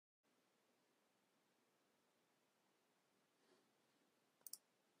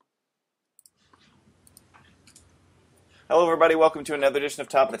Hello, everybody. Welcome to another edition of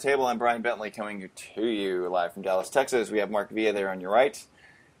Top of the Table. I'm Brian Bentley, coming to you live from Dallas, Texas. We have Mark Villa there on your right.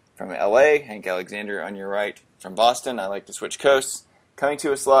 From L.A., Hank Alexander on your right. From Boston, I like to switch coasts. Coming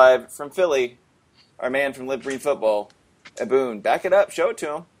to us live from Philly, our man from Live Breathe Football, Aboon. Back it up. Show it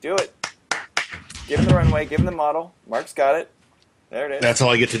to him. Do it. Give him the runway. Give him the model. Mark's got it. There it is. That's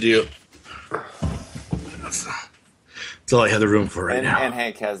all I get to do. That's all I have the room for right now. And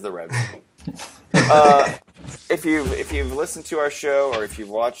Hank has the revenue. If you've listened to our show or if you've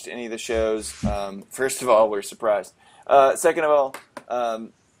watched any of the shows, first of all, we're surprised. Second of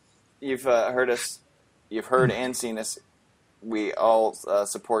all, you've heard us, you've heard and seen us. We all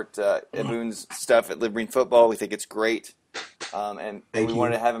support Aboon's stuff at Live Breathe Football. We think it's great, and we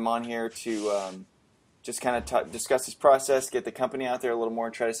wanted to have him on here to just kind of discuss his process, get the company out there a little more,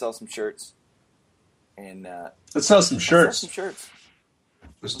 and try to sell some shirts. And let's sell some shirts.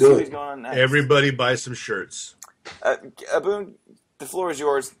 Let's do it. Going on next. Everybody buy some shirts. Aboon, the floor is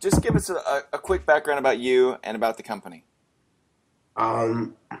yours. Just give us a quick background about you and about the company.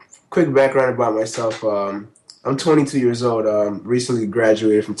 Quick background about myself. I'm 22 years old. Recently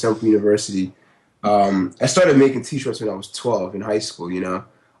graduated from Temple University. I started making T-shirts when I was 12 in high school.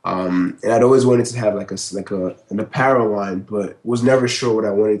 And I'd always wanted to have an apparel line, but was never sure what I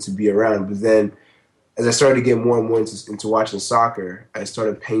wanted to be around. But then, as I started to get more and more into watching soccer, I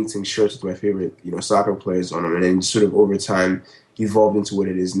started painting shirts with my favorite, soccer players on them, and then sort of over time evolved into what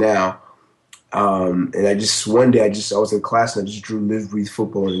it is now. And one day I was in class and I just drew Live Breathe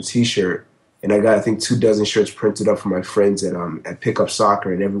Football on a T-shirt, and I got 24 shirts printed up for my friends at Pick Up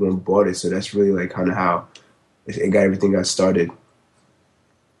Soccer, and everyone bought it. So that's really kind of how everything got started.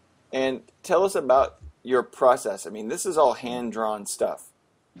 And tell us about your process. I mean, this is all hand-drawn stuff.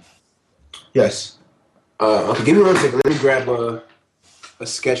 Yes. Okay, give me 1 second. Let me grab a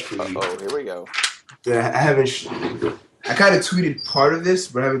sketch for you. Oh, here we go. Yeah, I kind of tweeted part of this,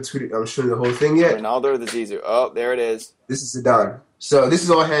 but I haven't I'm showing the whole thing yet. Ronaldo or the Zizou. Oh, there it is. This is Zidane. So this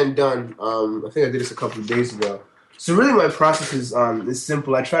is all hand done. I think I did this a couple of days ago. So really my process is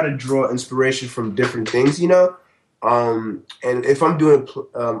simple. I try to draw inspiration from different things, and if I'm doing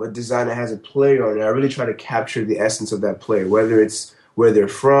a design that has a player on it, I really try to capture the essence of that player, whether it's where they're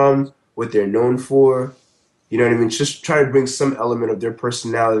from, what they're known for. You know what I mean? Just try to bring some element of their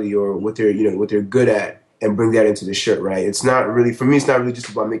personality or what they're good at and bring that into the shirt, right? It's not really just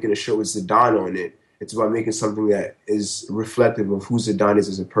about making a shirt with Zidane on it. It's about making something that is reflective of who Zidane is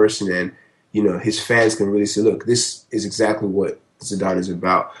as a person, and, his fans can really say, look, this is exactly what Zidane is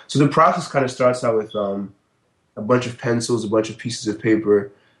about. So the process kind of starts out with a bunch of pencils, a bunch of pieces of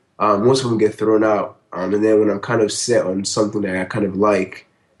paper. Most of them get thrown out. And then when I'm kind of set on something that I kind of like,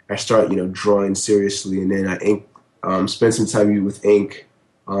 I start, drawing seriously, and then I ink, spend some time with ink,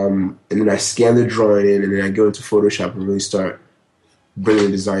 and then I scan the drawing in, and then I go into Photoshop and really start bringing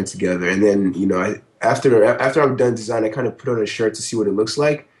the design together. And then, after I'm done design, I kind of put on a shirt to see what it looks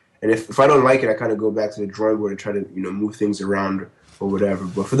like. And if I don't like it, I kind of go back to the drawing board and try to, move things around or whatever.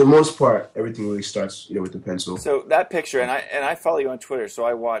 But for the most part, everything really starts, with the pencil. So that picture, and I follow you on Twitter, so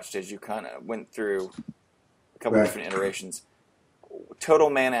I watched as you kind of went through a couple of different iterations. Total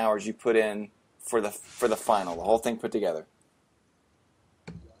man hours you put in for the final, the whole thing put together?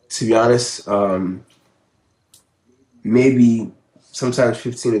 To be honest, maybe sometimes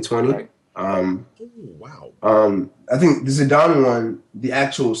 15 to 20. Right. Wow. I think the Zidane one, the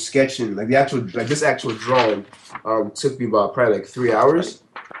actual sketching, this actual drawing, took me about probably 3 hours.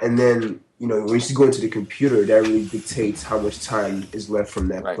 And then, when you go into the computer, that really dictates how much time is left from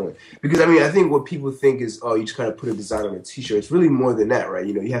that point. Because, I think what people think is, you just kind of put a design on a T-shirt. It's really more than that, right?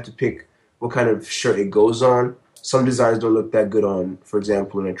 You have to pick what kind of shirt it goes on. Some designs don't look that good on, for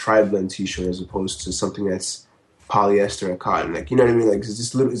example, in a tri-blend T-shirt as opposed to something that's polyester or cotton. You know what I mean?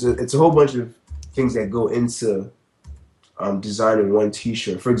 It's a whole bunch of things that go into designing one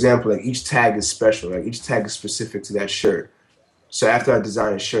T-shirt. For example, each tag is special. Each tag is specific to that shirt. So after I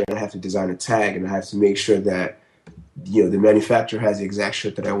design a shirt, I have to design a tag, and I have to make sure that, the manufacturer has the exact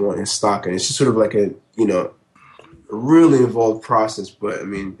shirt that I want in stock. And it's just sort of a really involved process, but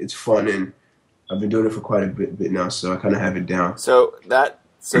it's fun, and I've been doing it for quite a bit now, so I kind of have it down. So that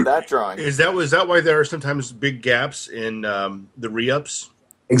drawing is that why there are sometimes big gaps in the re-ups?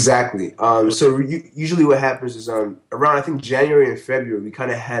 Exactly. So usually what happens is around I think January and February we kind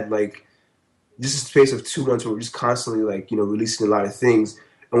of had just a space of 2 months where we're just constantly releasing a lot of things.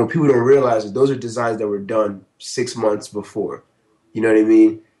 And what people don't realize is those are designs that were done 6 months before. You know what I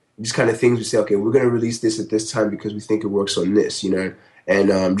mean? Just kind of things we say, okay, we're going to release this at this time because we think it works on this,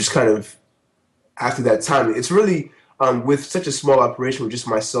 And just kind of after that time, it's really, with such a small operation with just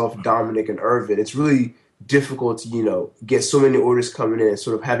myself, Dominic, and Irvin, it's really difficult to, get so many orders coming in and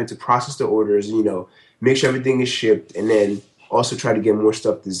sort of having to process the orders, make sure everything is shipped, and then also try to get more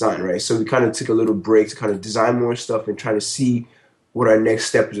stuff designed, right? So we kind of took a little break to kind of design more stuff and try to see what our next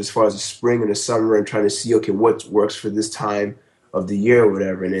step is as far as the spring and the summer, and trying to see, okay, what works for this time of the year or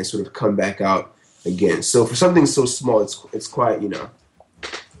whatever, and then sort of come back out again. So for something so small, it's quite, it's quite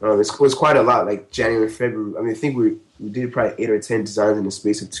a lot. Like January, February. I mean, I think we did probably 8 or 10 designs in the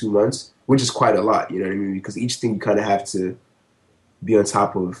space of 2 months, which is quite a lot. You know what I mean? Because each thing you kind of have to be on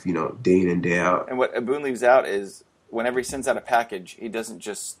top of, day in and day out. And what Aboon leaves out is whenever he sends out a package, he doesn't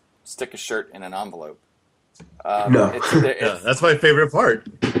just stick a shirt in an envelope. No, that's my favorite part.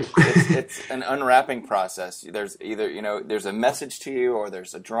 It's an unwrapping process. There's either there's a message to you, or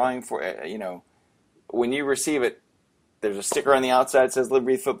there's a drawing for it. When you receive it, there's a sticker on the outside that says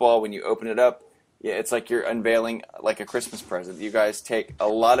Liberty Football. When you open it up, it's like you're unveiling like a Christmas present. You guys take a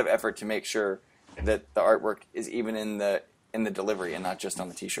lot of effort to make sure that the artwork is even in the delivery and not just on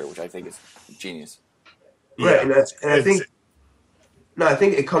the T-shirt, which I think is genius. Right, I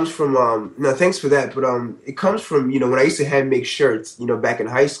think it comes from thanks for that, but it comes from when I used to hand make shirts, back in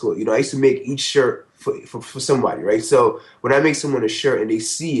high school. I used to make each shirt for somebody, right? So when I make someone a shirt and they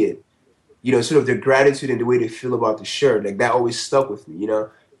see it, sort of their gratitude and the way they feel about the shirt, like that always stuck with me,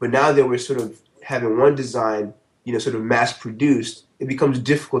 But now that we're sort of having one design, sort of mass produced, it becomes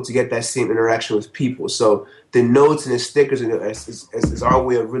difficult to get that same interaction with people. So the notes and the stickers is our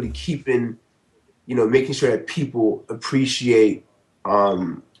way of really keeping, making sure that people appreciate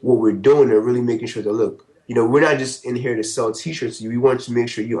what we're doing, and really making sure that, look, we're not just in here to sell T-shirts to you. We want to make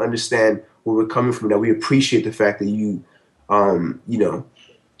sure you understand where we're coming from, that we appreciate the fact that you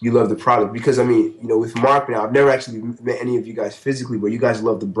love the product. Because, I mean, with Mark now, I've never actually met any of you guys physically, but you guys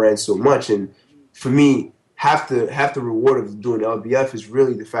love the brand so much. And for me, half the reward of doing LBF is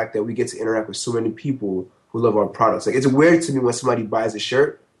really the fact that we get to interact with so many people who love our products. Like, it's weird to me when somebody buys a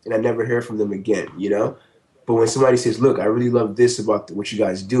shirt and I never hear from them again, But when somebody says, look, I really love this about what you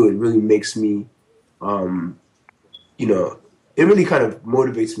guys do, it really makes me, it really kind of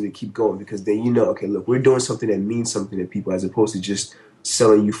motivates me to keep going, because then okay, look, we're doing something that means something to people, as opposed to just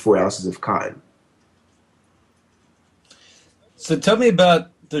selling you 4 ounces of cotton. So tell me about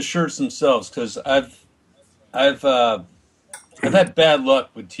the shirts themselves, because I've had bad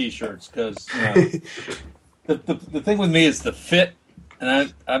luck with T-shirts, because the thing with me is the fit.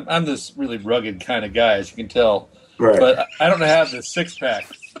 And I'm this really rugged kind of guy, as you can tell. Right. But I don't have the 6-pack,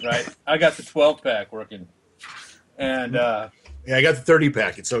 right? I got the 12-pack working. And I got the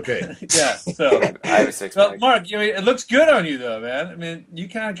 30-pack. It's okay. Yeah. So I have a 6-pack. Well, Mark, it looks good on you, though, man. I mean, you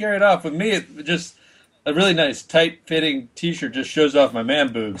kind of carry it off. With me, it just a really nice, tight-fitting T-shirt just shows off my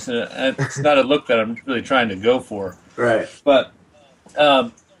man boobs. And it's not a look that I'm really trying to go for. Right. But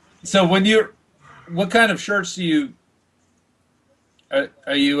so what kind of shirts do you?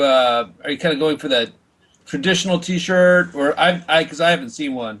 Are you kind of going for that traditional T-shirt, or because I haven't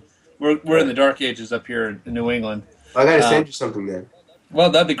seen one. We're in the dark ages up here in New England. I gotta send you something then. Well,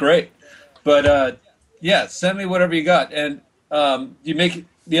 that'd be great. But send me whatever you got. And do you make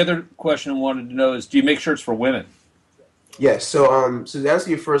the other question I wanted to know is, do you make shirts for women? Yes. So to answer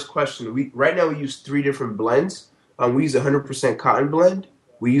your first question, right now we use 3 different blends. We use a 100% cotton blend.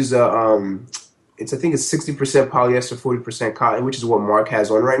 We use I think it's 60% polyester, 40% cotton, which is what Mark has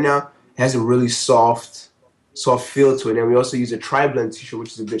on right now. It has a really soft feel to it. And we also use a tri-blend T-shirt,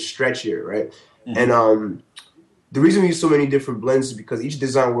 which is a bit stretchier, right? Mm-hmm. And the reason we use so many different blends is because each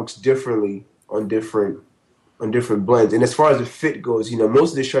design works differently on different blends. And as far as the fit goes,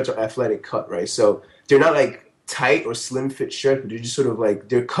 most of the shirts are athletic cut, right? So they're not like tight or slim fit shirts, but they're just sort of like,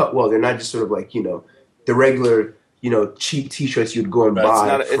 they're cut well. They're not just sort of like, the regular, cheap T-shirts you'd go and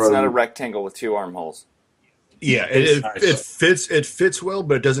buy. It's not a rectangle with 2 armholes. Yeah, it fits well,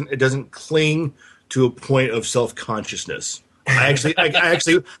 but it doesn't cling to a point of self-consciousness. I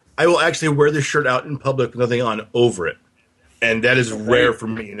will actually wear this shirt out in public with nothing on over it, and that is rare for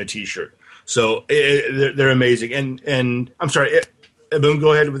me in a T-shirt. So they're amazing. And I'm sorry, Boom,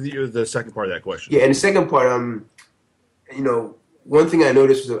 go ahead with the second part of that question. Yeah, and the second part, one thing I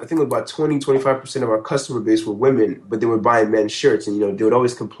noticed was I think about 20-25% of our customer base were women, but they were buying men's shirts, and they would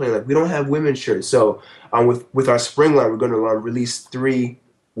always complain like, we don't have women's shirts. So with our spring line, we're going to release 3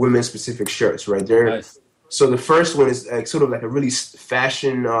 women specific shirts right there. Nice. So the first one is like sort of like a really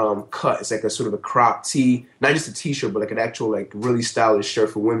fashion cut. It's like a sort of a crop tee, not just a T-shirt, but like an actual like really stylish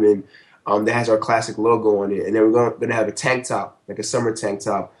shirt for women that has our classic logo on it. And then we're going to have a tank top, like a summer tank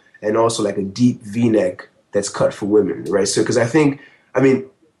top, and also like a deep V-neck that's cut for women, right? So, because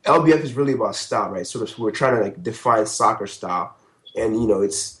LBF is really about style, right? Sort of, we're trying to like define soccer style, and we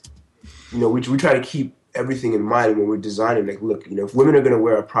try to keep everything in mind when we're designing. Like, look, if women are going to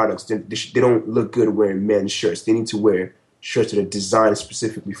wear our products, they don't look good wearing men's shirts. They need to wear shirts that are designed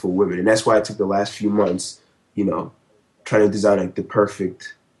specifically for women. And that's why I took the last few months, trying to design like the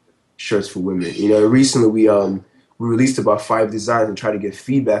perfect shirts for women. Recently we released about 5 designs and tried to get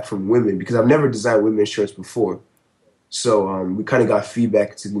feedback from women because I've never designed women's shirts before. So we kind of got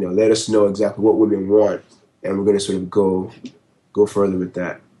feedback to let us know exactly what women want, and we're going to sort of go further with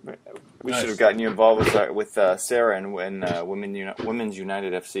that. We should have gotten you involved with Sarah and Women's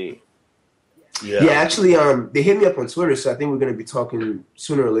United FC. Yeah, actually, they hit me up on Twitter, so I think we're going to be talking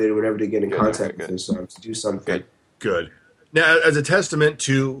sooner or later whenever they get in contact with us to do something. Good. Now, as a testament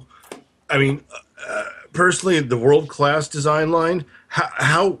to, personally, the world-class design line,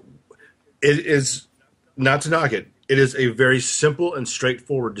 how it is, not to knock it, it is a very simple and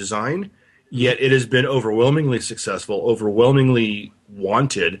straightforward design, yet it has been overwhelmingly successful, overwhelmingly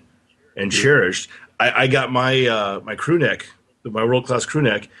wanted and cherished. I got my crew neck, my world-class crew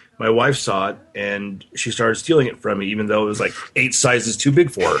neck. My wife saw it, and she started stealing it from me, even though it was like 8 sizes too big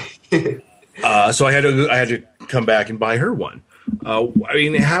for her. So I had to come back and buy her one.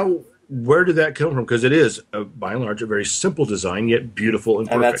 Where did that come from? Because it is, by and large, a very simple design, yet beautiful and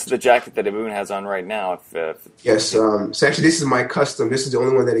perfect. And that's the jacket that Aboon has on right now. Yes. So actually, this is my custom. This is the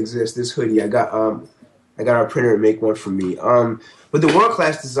only one that exists. This hoodie, I got our printer to make one for me. But the world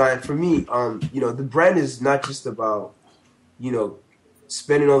class design for me, the brand is not just about,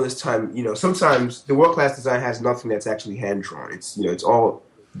 spending all this time. Sometimes the world class design has nothing that's actually hand drawn. It's it's all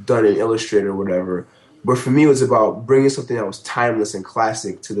done in Illustrator or whatever. But for me, it was about bringing something that was timeless and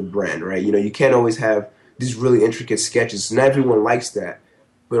classic to the brand, right? You can't always have these really intricate sketches. Not everyone likes that.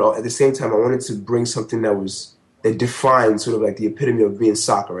 But at the same time, I wanted to bring something that defined sort of like the epitome of being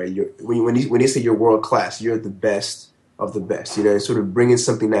soccer, right? When they say you're world class, you're the best of the best, and sort of bringing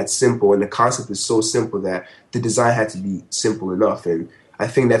something that's simple. And the concept is so simple that the design had to be simple enough. And I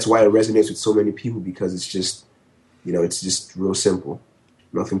think that's why it resonates with so many people, because it's just, it's just real simple.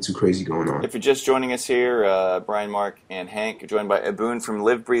 Nothing too crazy going on. If you're just joining us here, Brian, Mark, and Hank are joined by Aboon from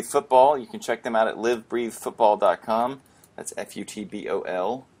Live Breathe Football. You can check them out at livebreathefootball.com. That's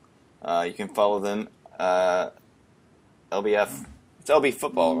FUTBOL. You can follow them, LBF. It's LB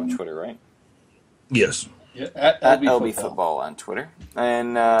Football on Twitter, right? Yes. Yeah, at LB Football on Twitter.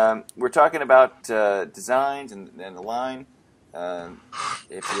 And we're talking about designs and the line.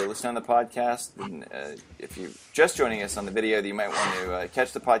 If you're listening on the podcast, and if you're just joining us on the video, you might want to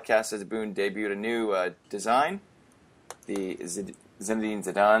catch the podcast as Aboon debuted a new design, the Zinedine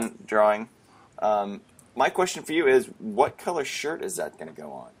Zidane drawing. My question for you is, what color shirt is that going to go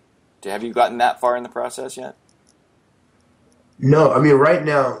on? Have you gotten that far in the process yet? No, right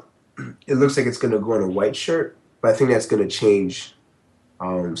now it looks like it's going to go on a white shirt, but I think that's going to change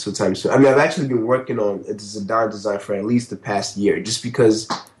sometime soon. I've actually been working on a Zidane design for at least the past year, just because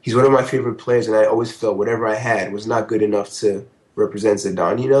he's one of my favorite players, and I always felt whatever I had was not good enough to represent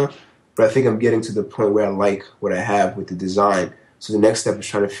Zidane, But I think I'm getting to the point where I like what I have with the design. So the next step is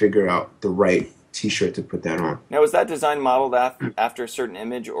trying to figure out the right T-shirt to put that on. Now, is that design modeled after a certain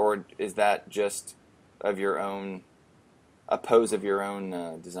image, or is that just of your own, a pose of your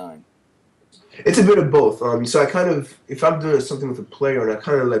own design? It's a bit of both. So I kind of, if I'm doing something with a player, and I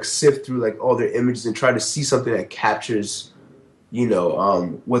kind of like sift through like all their images and try to see something that captures,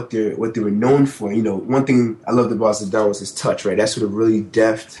 what they were known for. One thing I loved about Zidane was his touch, right? That sort of really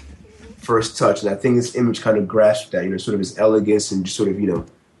deft first touch, and I think this image kind of grasped that, sort of his elegance and just sort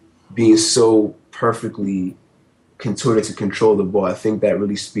of, being so perfectly contorted to control the ball. I think that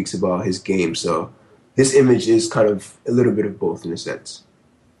really speaks about his game. So this image is kind of a little bit of both in a sense.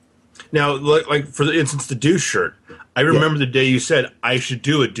 Now, like for instance, the Deuce shirt. I remember the day you said I should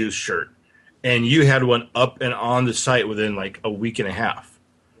do a Deuce shirt, and you had one up and on the site within like a week and a half.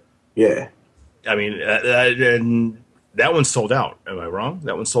 Yeah. And that one sold out. Am I wrong?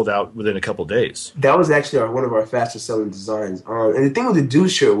 That one sold out within a couple days. That was actually one of our fastest selling designs. And the thing with the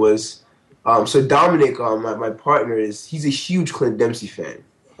Deuce shirt was, so Dominic, my partner, he's a huge Clint Dempsey fan.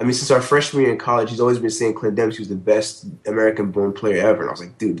 Since our freshman year in college, he's always been saying Clint Dempsey was the best American-born player ever. And I was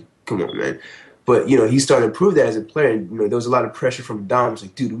like, dude, come on, man. But, he started to prove that as a player. And, there was a lot of pressure from Dom. I was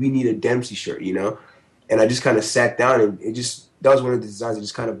like, dude, we need a Dempsey shirt, And I just kind of sat down, and that was one of the designs that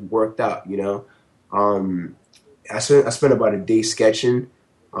just kind of worked out, I spent about a day sketching,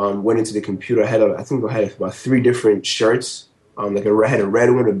 went into the computer. I had about 3 different shirts. I had a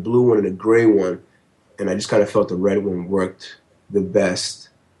red one, a blue one, and a gray one. And I just kind of felt the red one worked the best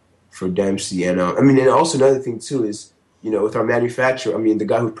for Dempsey. And and also another thing too is, with our manufacturer, the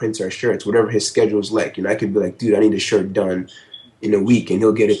guy who prints our shirts, whatever his schedule is like, I could be like, dude, I need a shirt done, in a week, and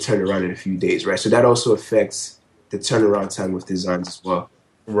he'll get it turned around in a few days, right? So that also affects the turnaround time with designs as well.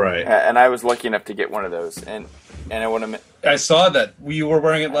 Right. And I was lucky enough to get one of those, and I want to. I saw that you were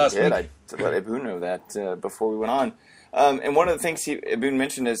wearing it last week. I let Ibu know that before we went on. And one of the things Ibu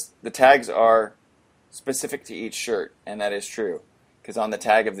mentioned is the tags are specific to each shirt, and that is true. Because on the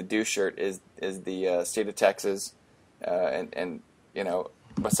tag of the Deuce shirt is the state of Texas, and you know,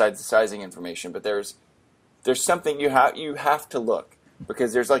 besides the sizing information, but there's something you have to look,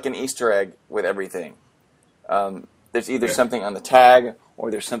 because there's like an Easter egg with everything. There's either something on the tag,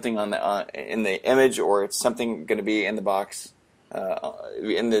 or there's something in the image, or it's something going to be in the box,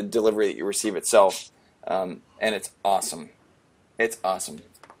 in the delivery that you receive itself, and it's awesome. It's awesome.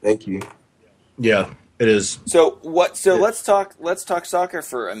 Thank you. Yeah, it is. So let's talk soccer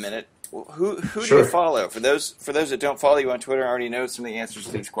for a minute. Who do you follow? For those that don't follow you on Twitter, I already know some of the answers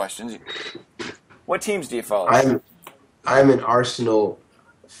to these questions. What teams do you follow? I'm an Arsenal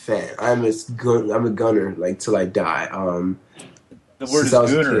fan. I'm a Gunner, like till I die. The word is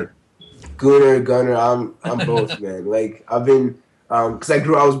Gunner. Gunner. I'm both, man. Like I've been, because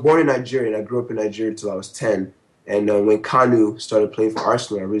I was born in Nigeria, and I grew up in Nigeria till I was 10. And when Kanu started playing for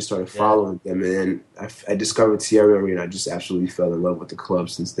Arsenal, I really started following them. And then I discovered Thierry Henry, and I just absolutely fell in love with the club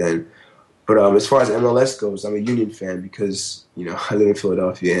since then. But as far as MLS goes, I'm a Union fan because, you know, I live in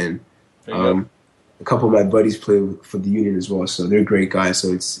Philadelphia, and a couple of my buddies play for the Union as well. So they're great guys.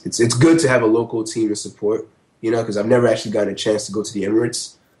 So it's good to have a local team to support, you know, because I've never actually gotten a chance to go to the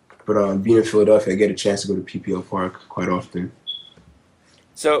Emirates. But being in Philadelphia, I get a chance to go to PPL Park quite often.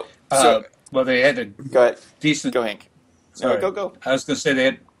 So well, they had a decent. Go, Hank. Sorry, go. I was going to say they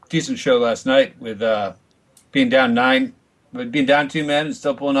had a decent show last night with being down 2 men and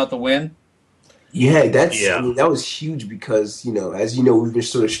still pulling out the win. Yeah, I mean, that was huge because, you know, as you know, we've been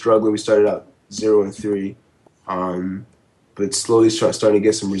sort of struggling. We started out 0-3, but slowly starting to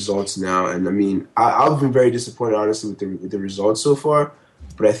get some results now. And I mean, I've been very disappointed, honestly, with the results so far.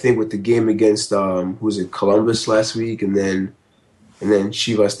 But I think with the game against who was it, Columbus last week, and then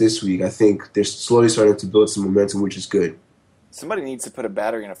Chivas this week, I think they're slowly starting to build some momentum, which is good. Somebody needs to put a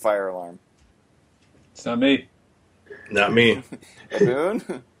battery in a fire alarm. It's not me. Not me. Boone?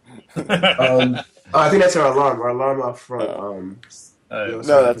 I think that's our alarm. Our alarm out front. No,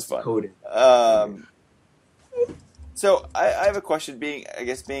 that's fine. Coded. So I have a question. Being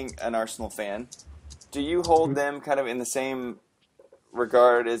an Arsenal fan, do you hold them kind of in the same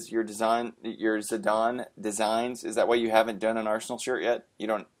regard as your Zidane designs? Is that why you haven't done an Arsenal shirt yet? You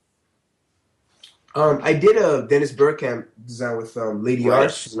don't. I did a Dennis Bergkamp design with Lady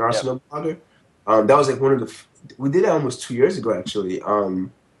Arch, she's an Arsenal blogger. That was like one of the. We did it almost 2 years ago, actually.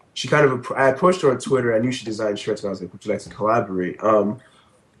 She kind of. I approached her on Twitter. I knew she designed shirts, and I was like, "Would you like to collaborate?"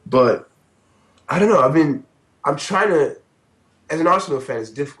 But I don't know. I'm trying to. As an Arsenal fan, it's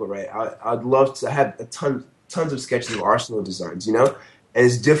difficult, right? I'd love to have tons of sketches of Arsenal designs, you know, and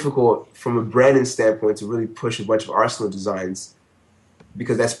it's difficult from a branding standpoint to really push a bunch of Arsenal designs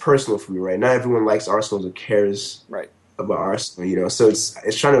because that's personal for me, right? Not everyone likes Arsenal or cares about Arsenal, you know. So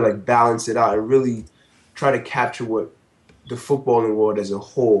it's trying to like balance it out and really try to capture what the footballing world as a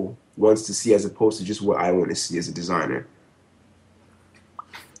whole wants to see, as opposed to just what I want to see as a designer.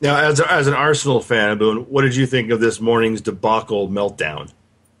 Now, as an Arsenal fan, Boone, what did you think of this morning's debacle meltdown?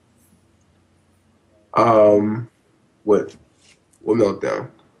 What meltdown?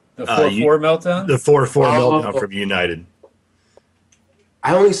 The 4-4 meltdown? The 4-4 meltdown from United.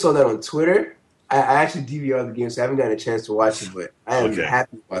 I only saw that on Twitter. I actually DVR'd the game, so I haven't gotten a chance to watch it, but I am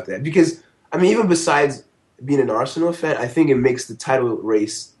happy about that. Because, I mean, even besides being an Arsenal fan, I think it makes the title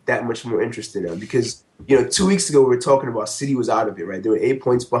race that much more interesting now. Because, you know, 2 weeks ago we were talking about City was out of it, right? They were 8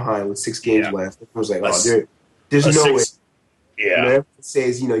 points behind with 6 games left. Everyone was like, there's no way. Yeah. You know, everyone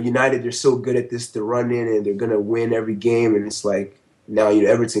says, you know, United, they're so good at this, to run in and they're going to win every game. And it's like, now, you know,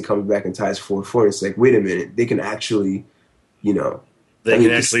 Everton comes back and ties 4-4. It's like, wait a minute. They can actually, you know. They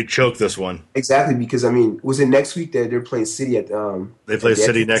can actually choke this one. Exactly, because, I mean, was it next week that they're playing City at They play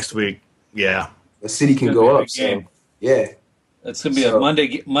City next week. Yeah. The City can go up. So, yeah. It's going to be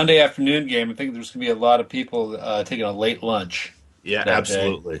a Monday afternoon game. I think there's going to be a lot of people taking a late lunch. Yeah,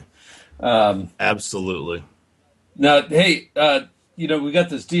 absolutely. Absolutely. Now, hey, you know, we got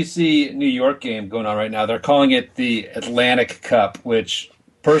this DC-New York game going on right now. They're calling it the Atlantic Cup, which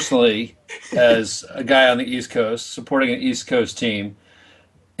personally, as a guy on the East Coast, supporting an East Coast team,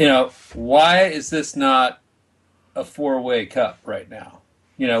 you know, why is this not a 4-way cup right now?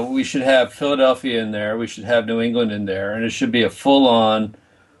 You know, we should have Philadelphia in there. We should have New England in there. And it should be a full-on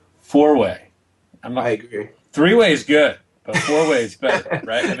 4-way. I agree. 3-way is good, but 4-way is better,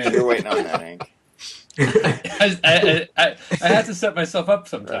 right? I mean, you're waiting on that, Hank. I have to set myself up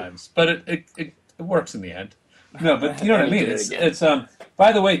sometimes, but it works in the end. No, but you know what I mean. It's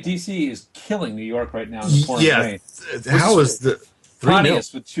By the way, DC is killing New York right now in the pouring rain. How is the 3-0?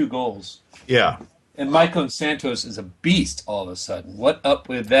 Pontius with 2 goals. Yeah. And Michael Santos is a beast all of a sudden. What up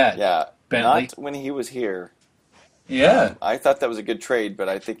with that? Yeah, Bentley? not when he was here. Yeah. I thought that was a good trade, but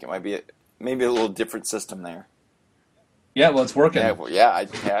I think it might be maybe a little different system there. Yeah, well, it's working. I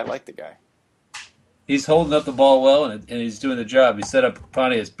like the guy. He's holding up the ball well, and he's doing the job. He set up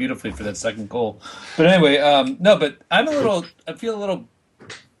Pontius beautifully for that second goal. But anyway, no, but I feel a little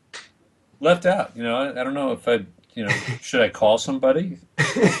left out. You know, I don't know if should I call somebody?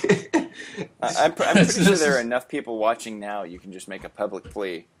 I'm pretty sure there are enough people watching now. You can just make a public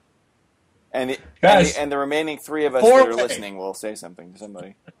plea, and the remaining 3 of us that are listening will say something to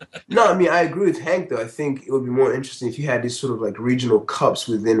somebody. No, I mean, I agree with Hank, though. I think it would be more interesting if you had these sort of like regional cups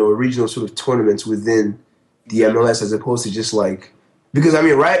within, or regional sort of tournaments within the MLS, as opposed to just like, because I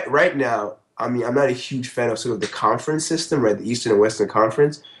mean, right now, I mean, I'm not a huge fan of sort of the conference system, right? The Eastern and Western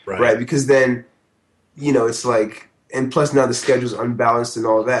Conference, right? Because then, it's like, and plus now the schedule's unbalanced and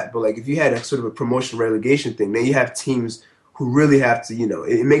all that. But like, if you had a sort of a promotion relegation thing, then you have teams who really have to,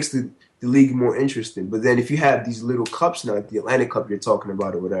 it makes the league more interesting. But then if you have these little cups now, like the Atlantic Cup you're talking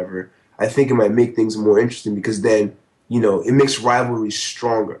about or whatever, I think it might make things more interesting, because then, it makes rivalries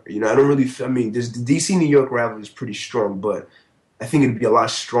stronger. The DC New York rivalry is pretty strong, but I think it'd be a lot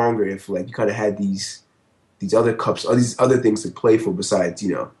stronger if like you kind of had these other cups, or these other things to play for besides,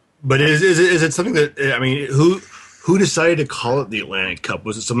 But is it something that, I mean, who decided to call it the Atlantic Cup?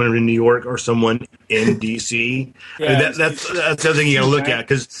 Was it someone in New York or someone in DC? Yeah, I mean, that's the other thing you got to look at,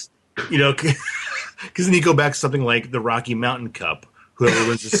 because then you go back to something like the Rocky Mountain Cup. Whoever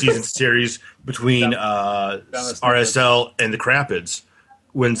wins the season series between RSL and the Crapids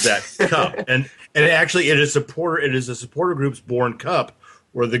wins that cup, and it is a supporter group's born cup,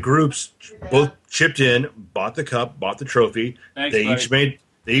 where the groups both chipped in, bought the cup, bought the trophy. Thanks,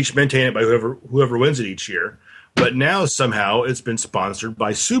 they each maintain it by whoever wins it each year. But now somehow it's been sponsored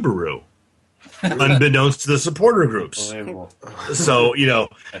by Subaru, unbeknownst to the supporter groups. So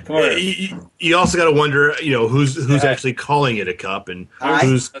you also got to wonder, who's actually calling it a cup, and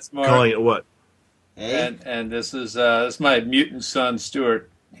who's calling it what. And this is my mutant son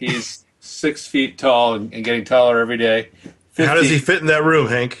Stuart. He's 6 feet tall and getting taller every day. 50. How does he fit in that room,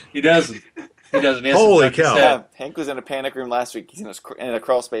 Hank? He doesn't. Holy cow! Yeah, Hank was in a panic room last week. He's in a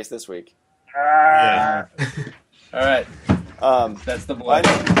crawl space this week. Yeah. All right. That's the boy.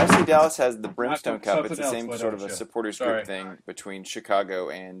 FC Dallas has the Brimstone Cup. It's the same sort of a supporters group thing between Chicago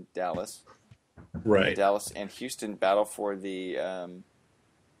and Dallas. Right. Dallas and Houston battle for the.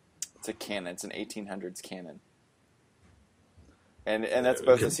 It's a cannon. It's an 1800s cannon. And that's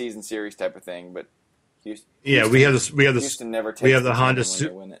both a season series type of thing, but Houston. Yeah, we have Houston never takes we have the Honda. when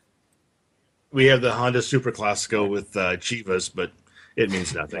they win it. We have the Honda Super Classico with Chivas, but it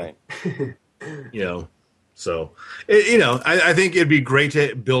means nothing. Right. So, I think it'd be great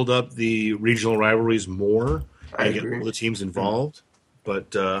to build up the regional rivalries more and get all the teams involved.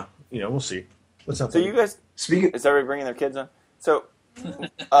 But, we'll see. What's up? So you guys, is everybody bringing their kids on? So,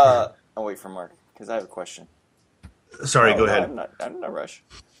 I'll wait for Mark, because I have a question. Sorry, go ahead. I'm in no rush.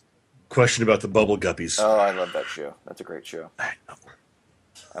 Question about the Bubble Guppies. Oh, I love that show. That's a great show.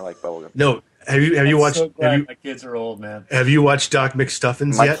 I like Bubble Guppies. No, have you watched? So glad my kids are old, man. Have you watched Doc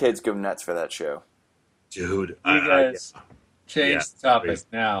McStuffins My yet? kids go nuts for that show. Dude, You guys change the topic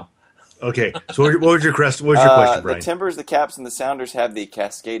now. Okay, so what was your question? What was your question, Brian? The Timbers, the Caps, and the Sounders have the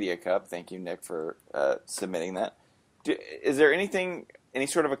Cascadia Cup. Thank you, Nick, for submitting that. Is there any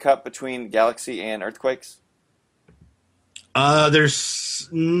sort of a cup between Galaxy and Earthquakes? There's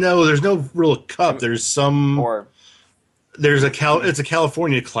no real cup. There's some. It's a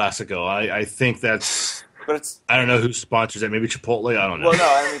California Classico. I think that's. But it's. I don't know who sponsors it. Maybe Chipotle. I don't know. Well,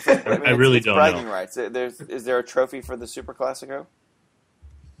 no, I really it's don't bragging know. rights. Is there a trophy for the Super Classico?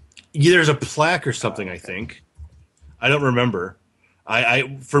 Yeah, there's a plaque or something. I think. I don't remember.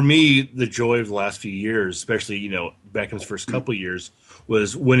 For me, the joy of the last few years, especially Beckham's first couple years,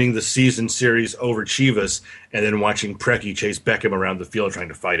 was winning the season series over Chivas and then watching Preki chase Beckham around the field trying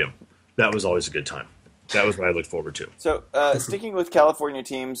to fight him. That was always a good time. That was what I looked forward to. So, sticking with California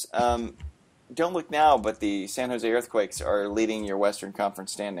teams, don't look now, but the San Jose Earthquakes are leading your Western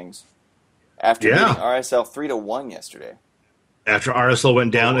Conference standings after beating RSL 3-1 yesterday. After RSL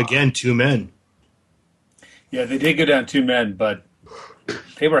went down again, 2 men. Yeah, they did go down 2 men, but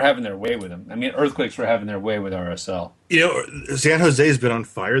they were having their way with them. I mean, Earthquakes were having their way with RSL. San Jose's been on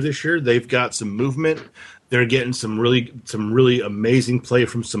fire this year. They've got some movement. they're getting some really amazing play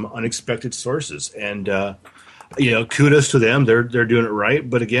from some unexpected sources, and kudos to them. They're doing it right.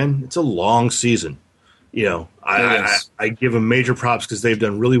 But again, it's a long season. I give them major props because they've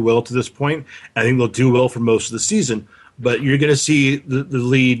done really well to this point. I think they'll do well for most of the season. But you're going to see the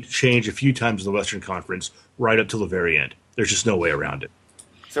lead change a few times in the Western Conference right up till the very end. There's just no way around it.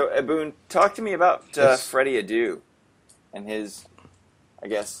 So, Aboon, talk to me about Freddie Adu and his, I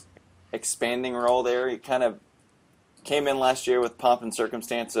guess, expanding role there. He kind of came in last year with pomp and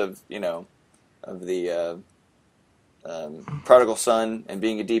circumstance of the prodigal son and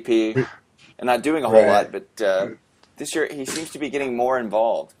being a DP and not doing a whole lot. But this year he seems to be getting more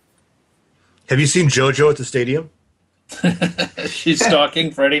involved. Have you seen JoJo at the stadium? She's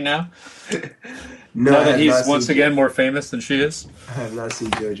stalking Freddie now. No, now that he's once again more famous than she is. I have not seen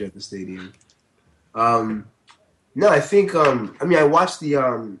JoJo at the stadium. No, I think. I watched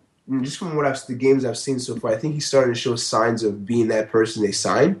the just from the games I've seen so far. I think he's starting to show signs of being that person they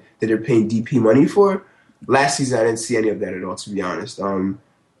signed that they're paying DP money for. Last season, I didn't see any of that at all, to be honest.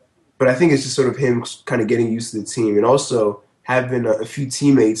 But I think it's just sort of him kind of getting used to the team, and also having a few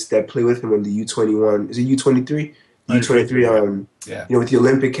teammates that play with him on the U21. Is it U23? U23. With the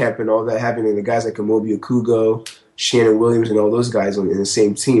Olympic camp and all that, having the guys like Amobi Okugo, Shannon Williams, and all those guys in the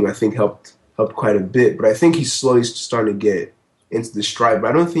same team, I think helped quite a bit. But I think he's slowly starting to get into the stride.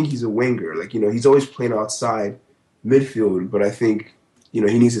 But I don't think he's a winger. He's always playing outside midfield. But I think he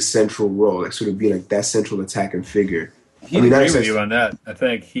needs a central role, sort of being that central attacking figure. He'd agree with you on that. I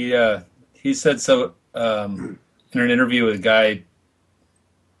think he said so in an interview with a guy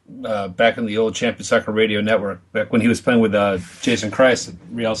back in the old Champion Soccer Radio Network, back when he was playing with Jason Christ at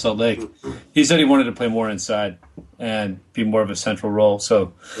Real Salt Lake. He said he wanted to play more inside and be more of a central role.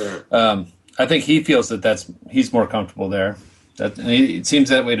 So I think he feels that he's more comfortable there. It seems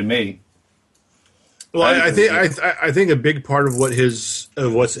that way to me. Well, I think a big part of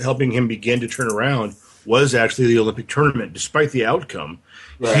what's helping him begin to turn around was actually the Olympic tournament. Despite the outcome,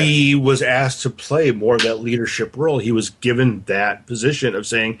 he was asked to play more of that leadership role. He was given that position of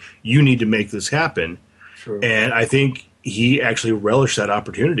saying, "You need to make this happen." Sure. And I think he actually relished that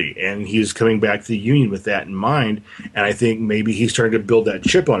opportunity, and he's coming back to the Union with that in mind. And I think maybe he's starting to build that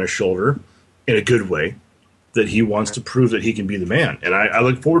chip on his shoulder in a good way, that he wants to prove that he can be the man. And I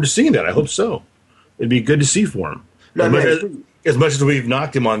look forward to seeing that. I hope so. It'd be good to see for him. As much as we've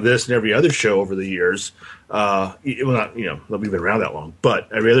knocked him on this and every other show over the years, we've been around that long, but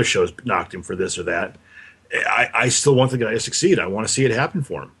every other show has knocked him for this or that. I still want the guy to succeed. I want to see it happen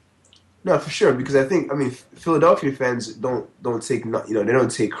for him. No, for sure, because Philadelphia fans don't take they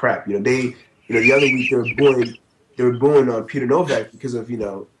don't take crap. The other week they were booing on Peter Novak because of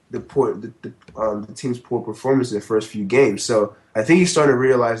the team's poor performance in the first few games. So I think he's starting to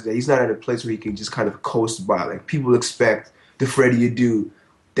realize that he's not at a place where he can just kind of coast by. People expect the Freddie Adu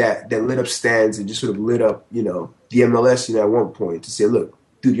that lit up stands and just sort of lit up, the MLS, at one point to say, look,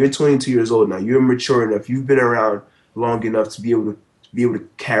 dude, you're 22 years old now. You're mature enough. You've been around long enough to be able to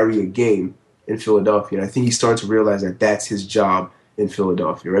carry a game in Philadelphia. And I think he's starting to realize that that's his job in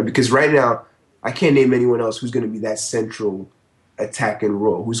Philadelphia, right? Because right now, I can't name anyone else who's going to be that central attacking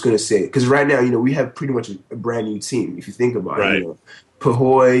role. Who's going to say it? Because right now, we have pretty much a brand new team, if you think about it.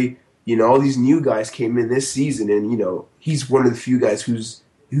 Pahoy, all these new guys came in this season, and, he's one of the few guys who's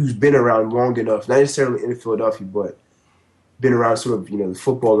been around long enough, not necessarily in Philadelphia, but been around sort of, the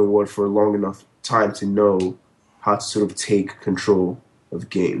footballing world for a long enough time to know how to sort of take control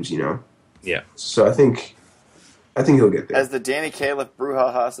of games, Yeah. So I think he'll get there. Has the Danny Califf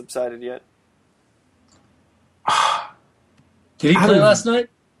brouhaha subsided yet? Did he play last night?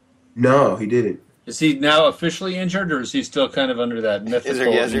 No, he didn't. Is he now officially injured, or is he still kind of under that mythical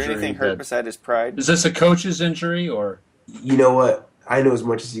injury? Is there anything hurt beside his pride? Is this a coach's injury, or? You know what? I know as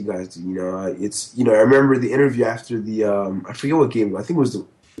much as you guys do. It's I remember the interview after the I forget what game. I think it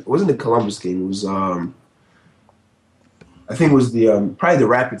wasn't the Columbus game. It was I think it was the probably the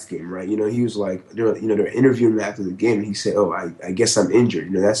Rapids game, right? He was like they're interviewing him after the game, and he said, "Oh, I guess I'm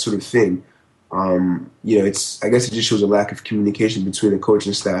injured." That sort of thing. I guess it just shows a lack of communication between the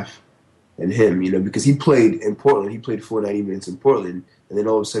coaching staff and him, because he played in Portland. He played 490 minutes in Portland, and then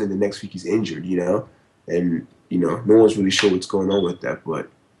all of a sudden the next week he's injured, and, no one's really sure what's going on with that. But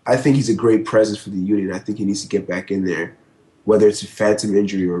I think he's a great presence for the Union. I think he needs to get back in there, whether it's a phantom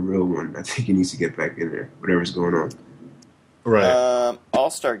injury or a real one. I think he needs to get back in there, whatever's going on. Right.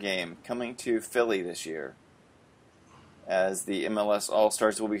 All-Star game coming to Philly this year, as the MLS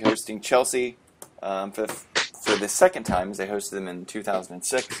All-Stars will be hosting Chelsea for the second time, as they hosted them in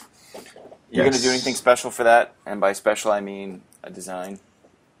 2006. You're going to do anything special for that? And by special, I mean a design.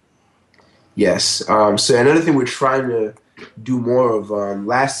 Yes. So another thing we're trying to do more of.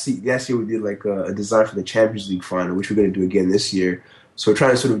 Last year we did like a design for the Champions League final, which we're going to do again this year. So we're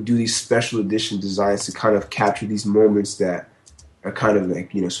trying to sort of do these special edition designs to kind of capture these moments that are kind of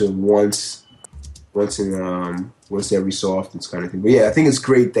like, sort of once every so often kind of thing. But yeah, I think it's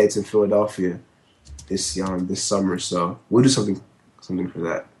great that it's in Philadelphia this summer. So we'll do something for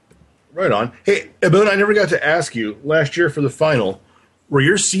that. Right on. Hey, Bill, I never got to ask you last year for the final. Were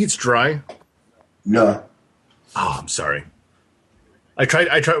your seats dry? No. Oh, I'm sorry. I tried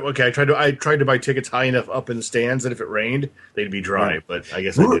to buy tickets high enough up in the stands that if it rained, they'd be dry. But I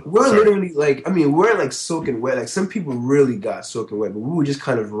guess I did. We're literally we're like soaking wet. Like some people really got soaking wet, but we were just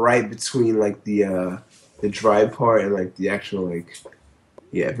kind of right between like the dry part and like the actual But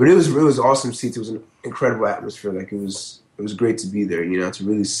it was awesome seats. It was an incredible atmosphere. Like it was great to be there. To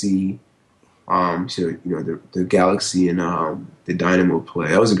really see, the Galaxy and the Dynamo play.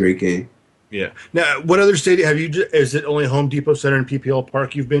 That was a great game. Yeah. Now, what other stadium have you? Is it only Home Depot Center and PPL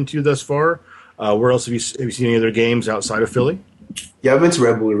Park you've been to thus far? Where else have you seen any other games outside of Philly? Yeah, I've been to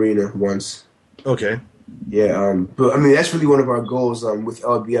Red Bull Arena once. Okay. Yeah, but I mean that's really one of our goals with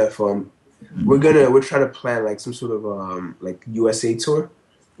LBF. We're trying to plan like some sort of like USA tour.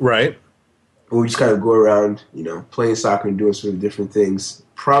 Right. We just kind of go around, playing soccer and doing sort of different things.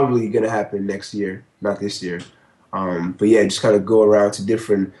 Probably going to happen next year, not this year. But yeah, just kind of go around to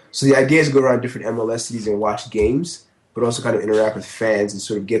different. So the idea is to go around different MLS cities and watch games, but also kind of interact with fans and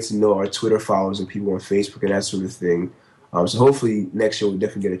sort of get to know our Twitter followers and people on Facebook and that sort of thing. So hopefully next year we'll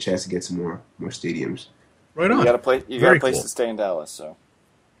definitely get a chance to get to more stadiums. Right on. You got a place to stay in Dallas, so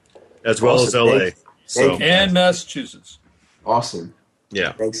as well as LA, and Massachusetts. Awesome.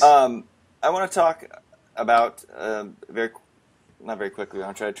 Yeah. Thanks. I want to talk about not very quickly.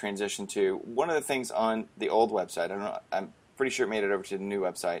 I'll try to transition to one of the things on the old website. I don't know. I'm pretty sure it made it over to the new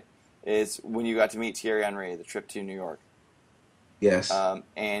website. Is when you got to meet Thierry Henry, the trip to New York. Yes.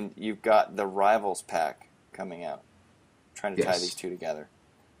 And you've got the Rivals pack coming out. Trying to tie these two together.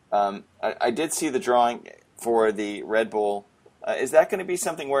 I did see the drawing for the Red Bull. Is that going to be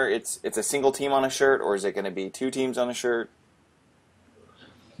something where it's a single team on a shirt, or is it going to be two teams on a shirt?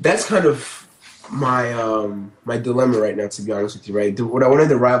 That's kind of my dilemma right now, to be honest with you, right? What I wanted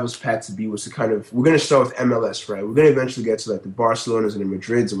the Rivals pack to be was to kind of, we're going to start with MLS, right? We're going to eventually get to like the Barcelonas and the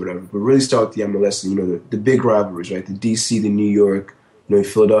Madrids or whatever, but really start with the MLS and, the big rivalries, right? The DC, the New York,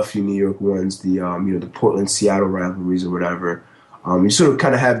 Philadelphia, New York ones, the, the Portland, Seattle rivalries or whatever. You sort of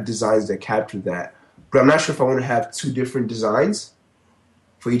kind of have designs that capture that. But I'm not sure if I want to have two different designs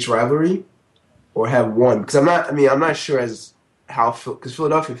for each rivalry or have one. Because I'm not sure as how, because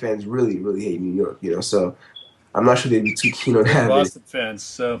Philadelphia fans really, really hate New York, so I'm not sure they'd be too keen on having Boston fans,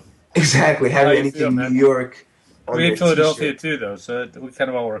 so exactly having anything New York. We hate Philadelphia too, though, so it kind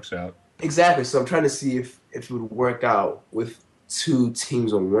of all works out. Exactly. So I'm trying to see if it would work out with two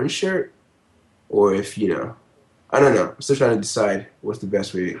teams on one shirt, or if I don't know. I'm still trying to decide what's the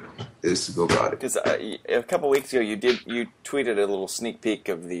best way is to go about it. Because a couple weeks ago, you tweeted a little sneak peek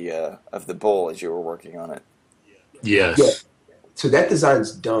of the bowl as you were working on it. Yes. Yeah. So that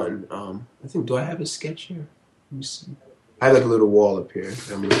design's done. I think, do I have a sketch here? Let me see. I have like a little wall up here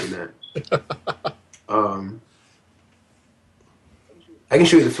that I'm looking at. I can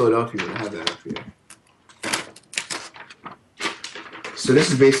show you the Philadelphia one. I have that up here. So this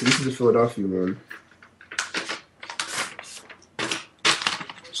is the Philadelphia one.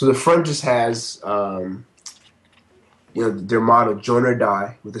 So the front just has, their motto, "Join or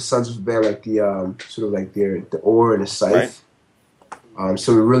Die," with the Sons of Band like the sort of like the oar and a scythe. Right.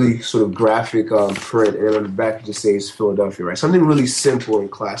 So a really sort of graphic print, and on the back it just says Philadelphia, right? Something really simple and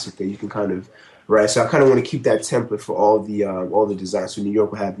classic that you can kind of, right? So I kind of want to keep that template for all the designs. So New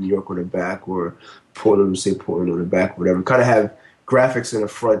York will have New York on the back, or Portland will say Portland on the back, or whatever. Kind of have graphics in the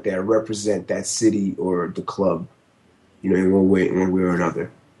front that represent that city or the club, in one way or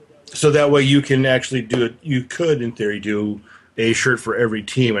another. So that way you can actually do it. You could, in theory, do a shirt for every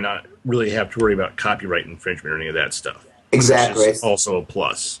team and not really have to worry about copyright infringement or any of that stuff. Exactly. Which is also a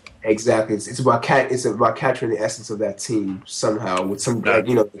plus. Exactly. It's about capturing the essence of that team somehow with some,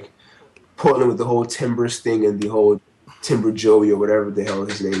 like Portland with the whole Timbers thing and the whole Timber Joey or whatever the hell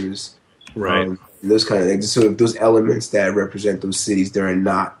his name is. Right. Those kind of things, sort of those elements that represent those cities that are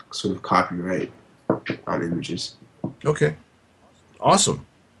not sort of copyright images. Okay. Awesome.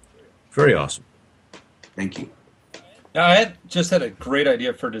 Very awesome. Thank you. Now, I just had a great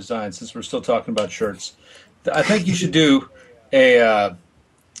idea for design since we're still talking about shirts. I think you should do a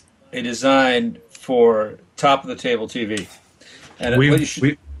design for top of the table TV. And what you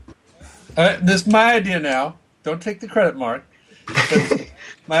should, this is my idea now. Don't take the credit, Mark.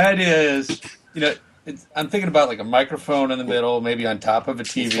 my idea is, I'm thinking about like a microphone in the middle, maybe on top of a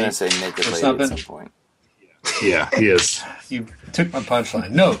He's gonna TV say naked or lady something. at some point. Yeah, he is. You took my punchline.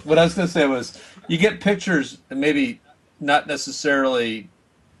 No, what I was going to say was you get pictures and maybe not necessarily,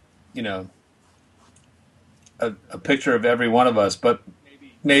 a picture of every one of us, but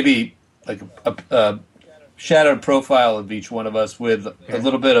maybe like a shadowed profile of each one of us with a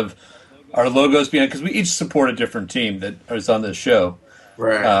little bit of our logos behind, because we each support a different team that is on this show.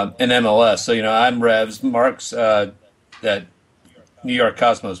 Right. In MLS. So, I'm Revs, Mark's that New York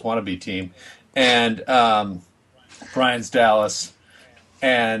Cosmos wannabe team, and Brian's Dallas,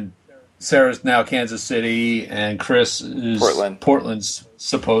 and Sarah's now Kansas City, and Chris is Portland's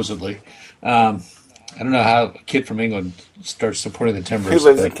supposedly. I don't know how a kid from England starts supporting the Timbers. Who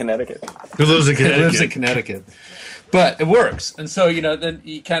lives in Connecticut? Who lives in Connecticut? Lives in Connecticut. But it works, and so then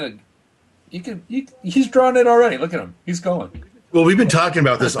he's drawn it already. Look at him, he's going. Well, we've been talking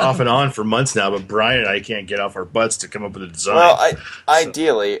about this off and on for months now, but Brian and I can't get off our butts to come up with a design. Well,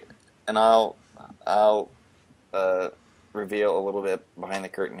 ideally, and I'll reveal a little bit behind the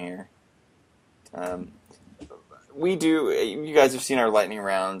curtain here. We do. You guys have seen our lightning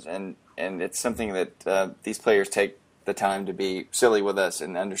rounds, and it's something that these players take the time to be silly with us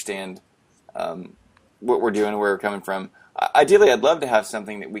and understand what we're doing and where we're coming from. Ideally, I'd love to have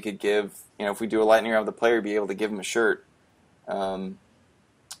something that we could give. If we do a lightning round of the player, be able to give them a shirt. I've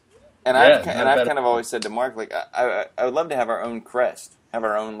kind of always said to Mark, like, I would love to have our own crest, have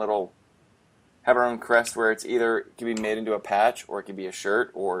our own crest where it's either it could be made into a patch, or it could be a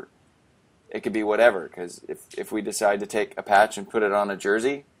shirt, or it could be whatever. Because if we decide to take a patch and put it on a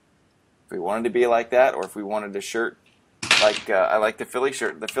jersey, if we wanted to be like that, or if we wanted a shirt like I like the Philly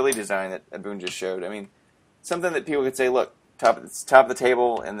shirt, the Philly design that Boone just showed. I mean, something that people could say, look, it's top of the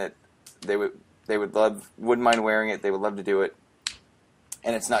table, and that they wouldn't mind wearing it. They would love to do it.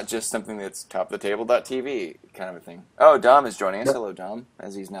 And it's not just something that's topofthetaable.tv kind of a thing. Oh, Dom is joining us. Yep. Hello, Dom,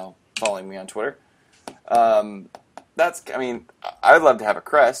 as he's now following me on Twitter. I would love to have a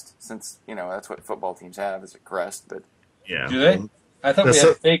crest, since, that's what football teams have, is a crest. But yeah. Do they? I thought we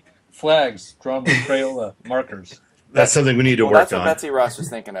had fake flags drawn with Crayola markers. That's something we need to work on. That's what Betsy Ross was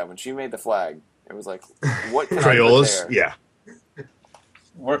thinking of when she made the flag. It was like, what can Crayolas? I put there? Yeah.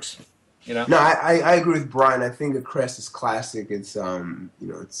 Works. No, I agree with Brian. I think a crest is classic. It's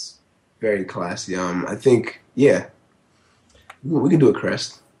it's very classy. I think we can do a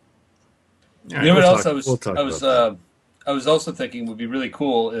crest. Right, what else I was also thinking would be really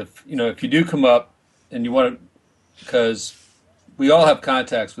cool if you do come up and you want to, because we all have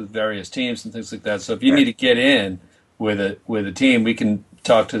contacts with various teams and things like that. So if you need to get in with a team, we can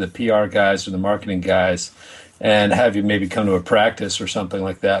talk to the PR guys or the marketing guys and have you maybe come to a practice or something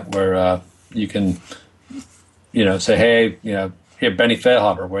like that where you can, say, hey, here, Benny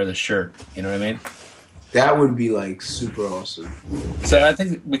Feilhaber, wear this shirt. You know what I mean? That would be like super awesome. So I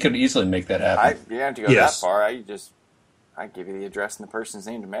think we could easily make that happen. You don't have to go that far. I give you the address and the person's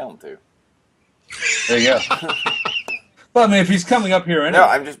name to mail them to. There you go. Well, I mean, if he's coming up here anyway. No,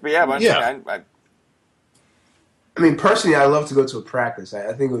 I'm just, saying, I mean, personally, I'd love to go to a practice.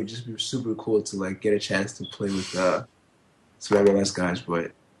 I think it would just be super cool to like get a chance to play with some MLS guys.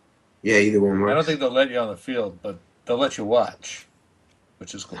 But yeah, either one works. I don't think they'll let you on the field, but they'll let you watch,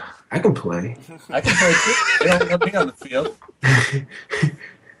 which is cool. I can play. I can play too. They don't let me on the field.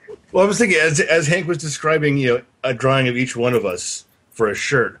 Well, I was thinking, as Hank was describing, a drawing of each one of us for a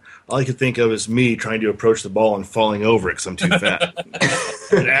shirt, all I could think of is me trying to approach the ball and falling over it because I'm too fat.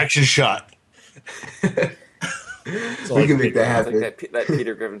 An action shot. We can make that happen. Like that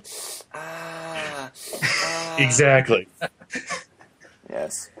Peter Griffin. Exactly.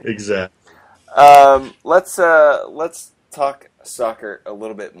 Yes. Exactly. Let's talk soccer a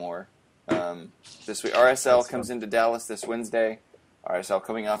little bit more. This week, RSL comes into Dallas this Wednesday. RSL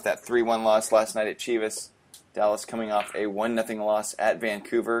coming off that 3-1 loss last night at Chivas. Dallas coming off a 1-0 loss at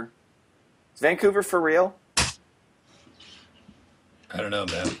Vancouver. Is Vancouver for real? I don't know,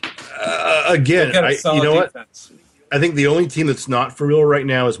 man. Again, you know defense. What? I think the only team that's not for real right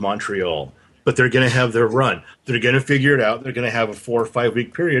now is Montreal. But they're going to have their run. They're going to figure it out. They're going to have a 4 or 5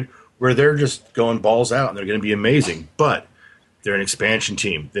 week period where they're just going balls out, and they're going to be amazing. But they're an expansion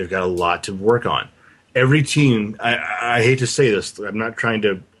team. They've got a lot to work on. Every team, I hate to say this, I'm not trying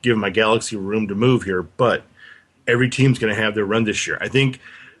to give my Galaxy room to move here, but every team's going to have their run this year. I think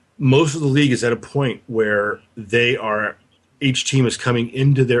most of the league is at a point where each team is coming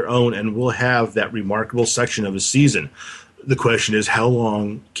into their own and will have that remarkable section of a season. The question is, how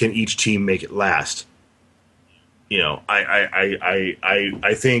long can each team make it last?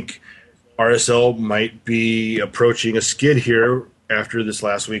 I think RSL might be approaching a skid here after this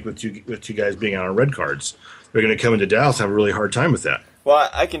last week with two guys being out on red cards. They're going to come into Dallas and have a really hard time with that. Well,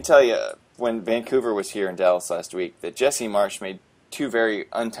 I can tell you, when Vancouver was here in Dallas last week, that Jesse Marsh made two very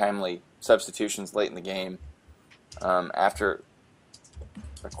untimely substitutions late in the game after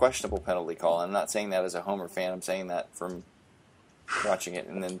a questionable penalty call. I'm not saying that as a Homer fan. I'm saying that from watching it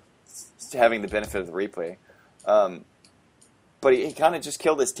and then having the benefit of the replay. But he kind of just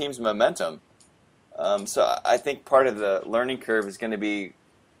killed his team's momentum. So I think part of the learning curve is going to be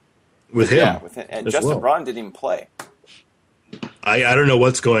with him. Yeah, with him. And Justin Braun didn't even play. I don't know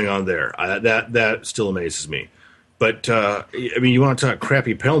what's going on there. That still amazes me. But I mean, you want to talk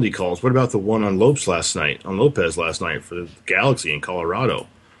crappy penalty calls? What about the one on Lopez last night for the Galaxy in Colorado?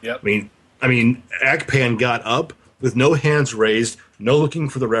 Yep. I mean, Akpan got up with no hands raised, no looking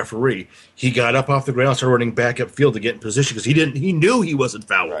for the referee. He got up off the ground, started running back upfield to get in position because he knew he wasn't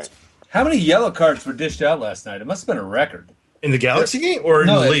fouled. Right. How many yellow cards were dished out last night? It must have been a record. In the Galaxy game or in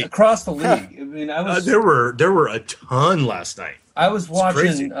the league? Across the league. I mean, there were a ton last night. I was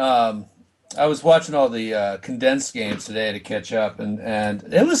watching all the condensed games today to catch up, and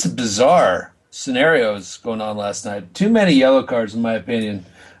it was bizarre scenarios going on last night. Too many yellow cards, in my opinion.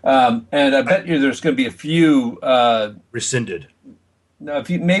 And I bet you there's going to be a few rescinded. No,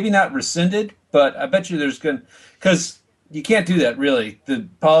 maybe not rescinded, but I bet you there's going to, because you can't do that really. The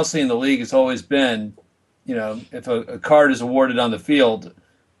policy in the league has always been, if a card is awarded on the field,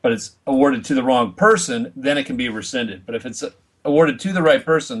 but it's awarded to the wrong person, then it can be rescinded. But if it's awarded to the right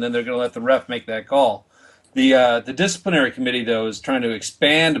person, then they're going to let the ref make that call. The disciplinary committee, though, is trying to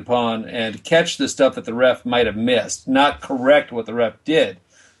expand upon and catch the stuff that the ref might have missed, not correct what the ref did,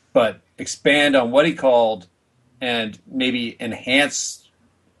 but expand on what he called and maybe enhance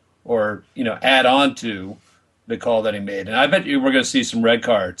or add on to the call that he made. And I bet you we're going to see some red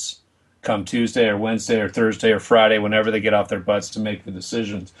cards come Tuesday or Wednesday or Thursday or Friday, whenever they get off their butts to make the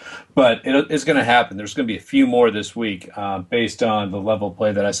decisions. But it's going to happen. There's going to be a few more this week based on the level of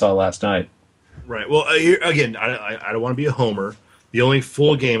play that I saw last night. Right. Well, again, I don't want to be a homer. The only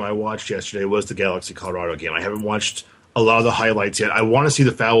full game I watched yesterday was the Galaxy Colorado game. I haven't watched a lot of the highlights yet. I want to see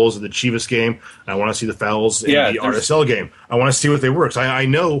the fouls of the Chivas game. And I want to see the fouls in the RSL game. I want to see what they work. So I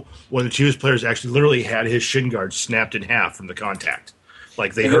know when the Chivas players actually literally had his shin guard snapped in half from the contact.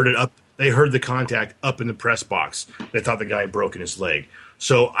 Like they heard it up. They heard the contact up in the press box. They thought the guy had broken his leg.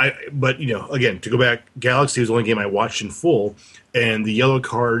 So but again, to go back, Galaxy was the only game I watched in full, and the yellow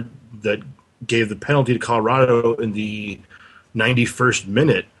card that gave the penalty to Colorado in the 91st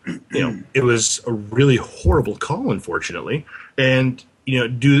minute, it was a really horrible call, unfortunately. And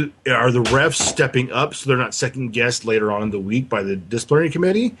are the refs stepping up so they're not second guessed later on in the week by the disciplinary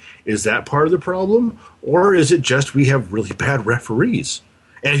committee? Is that part of the problem, or is it just we have really bad referees?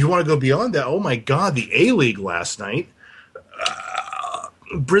 And if you want to go beyond that, oh my God, the A-League last night,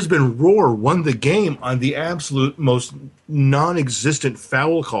 Brisbane Roar won the game on the absolute most non-existent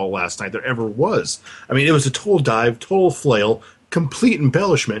foul call last night there ever was. I mean, it was a total dive, total flail, complete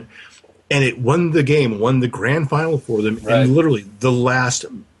embellishment, and it won the game, won the grand final for them in literally the last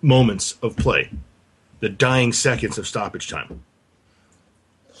moments of play, the dying seconds of stoppage time.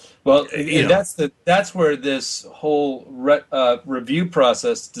 Well, that's where this whole review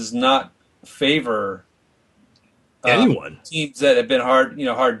process does not favor anyone. Teams that have been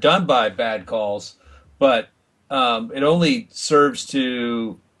hard done by bad calls, but it only serves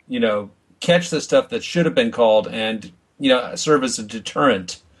to catch the stuff that should have been called and serve as a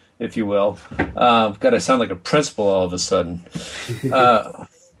deterrent, if you will. God, I sound like a principal all of a sudden.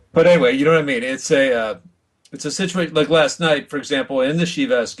 But anyway, you know what I mean. It's a situation like last night, for example, in the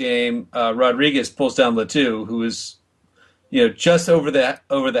Chivas game, Rodriguez pulls down Letou, who is, just over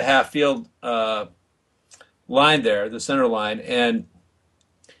the half field line there, the center line, and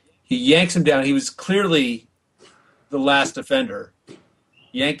he yanks him down. He was clearly the last defender.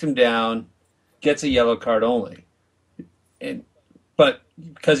 Yanked him down, gets a yellow card only. But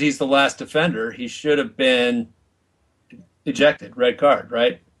because he's the last defender, he should have been ejected, red card,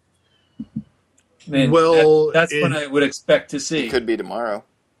 right? I mean, that's what I would expect to see. It could be tomorrow.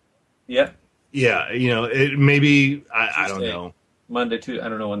 Yeah. Yeah, it maybe I don't know. Monday too. I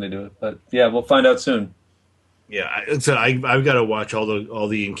don't know when they do it, but yeah, we'll find out soon. Yeah, I've got to watch all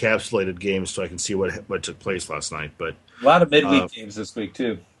the encapsulated games so I can see what took place last night. But a lot of midweek games this week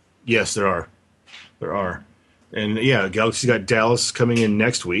too. Yes, there are, and yeah, Galaxy got Dallas coming in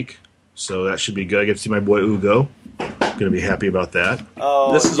next week, so that should be good. I get to see my boy Ugo. Going to be happy about that.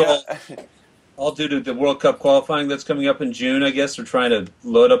 Oh, this is all due to the World Cup qualifying that's coming up in June. I guess they're trying to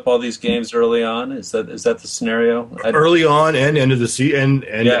load up all these games early on. Is that the scenario? Early on and end of the season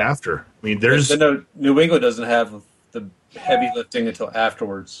and after. I mean, there's New England doesn't have the heavy lifting until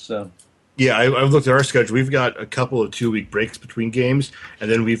afterwards. So Yeah, I've looked at our schedule. We've got a couple of 2-week breaks between games,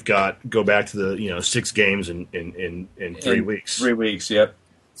 and then we've got go back to the 6 games in 3 weeks. 3 weeks, yep.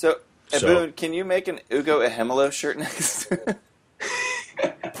 So, Boone, can you make an Ugo Ehemolo shirt next?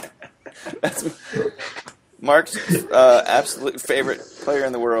 That's Mark's absolute favorite player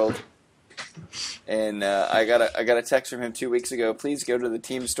in the world. And I got a text from him 2 weeks ago. Please go to the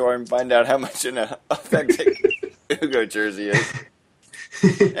team store and find out how much an authentic Ugo jersey is.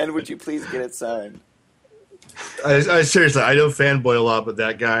 And would you please get it signed? I seriously, I don't fanboy a lot, but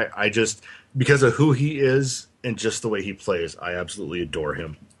that guy, I just, because of who he is and just the way he plays, I absolutely adore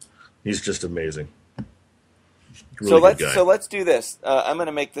him. He's just amazing. Really So let's do this. I'm going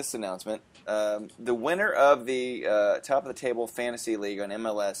to make this announcement. The winner of the top of the table fantasy league on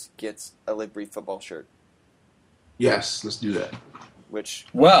MLS gets a Live Brief football shirt. Yes, let's do that.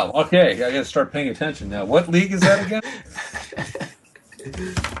 Well, okay, I got to start paying attention now. What league is that again?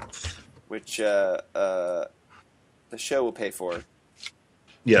 Which the show will pay for.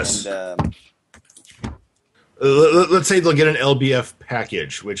 Yes. And, let's say they'll get an LBF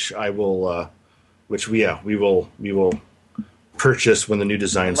package, which I will, we will purchase when the new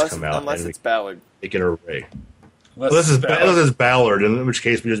designs come out. Unless it's Ballard. Make an array. Unless it's Ballard, in which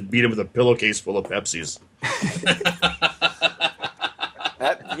case we just beat him with a pillowcase full of Pepsis.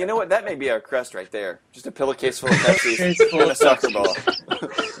 You know what? That may be our crest right there. Just a pillowcase full of Pepsis and a soccer ball.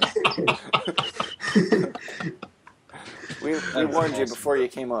 we warned you before you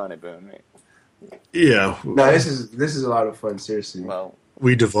came on, Boone. Right? Yeah. No, this is a lot of fun. Seriously. Well,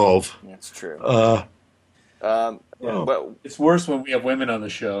 we devolve. That's true. But it's worse when we have women on the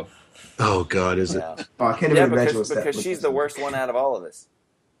show. Oh God, is it? Oh, I can't even imagine because she's the worst one out of all of us.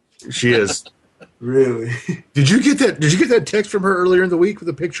 She is. Really? Did you get that text from her earlier in the week with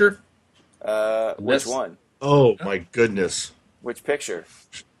a picture? Which one? Oh my goodness! Which picture?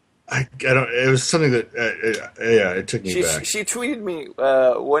 I don't. It was something that it took me back. She tweeted me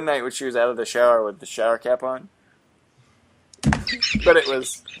one night when she was out of the shower with the shower cap on, but it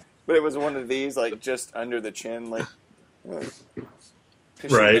was one of these like just under the chin, like.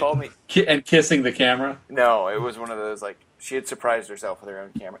 Right. She called me and kissing the camera. No, it was one of those like she had surprised herself with her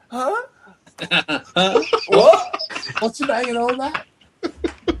own camera. Huh? What? What's the bag and all that?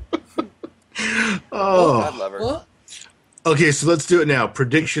 Oh, God love her. What? Okay, so let's do it now.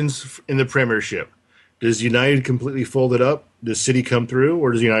 Predictions in the Premiership. Does United completely fold it up? Does City come through,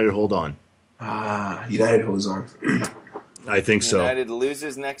 or does United hold on? United holds on. I think so. United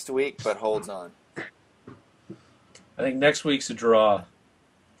loses next week, but holds on. I think next week's a draw.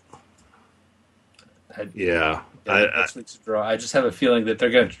 Next week's a draw. I just have a feeling that they're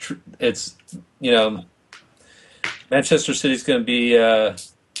going to. Manchester City's going to be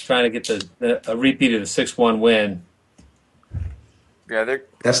trying to get a repeat of the 6-1 win. Yeah,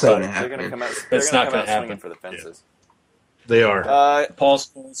 that's not going to happen. They're going to come out. That's not going to happen for the fences. Yeah. They are. Paul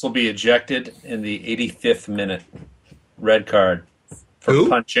Scholes will be ejected in the 85th minute. Red card for Who?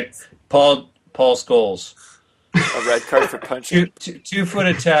 punching. Paul Scholes. A red card for punching.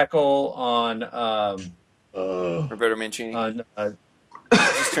 Two-footed tackle on Roberto Mancini. On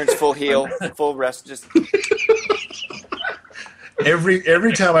just turns full heel, full rest. Just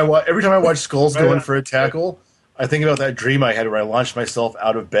every time I watch Skulls going for a tackle, I think about that dream I had where I launched myself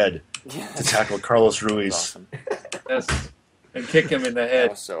out of bed to tackle Carlos Ruiz. Awesome. Yes. And kick him in the head.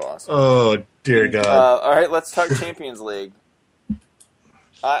 That was so awesome. Oh dear God! All right, let's talk Champions League.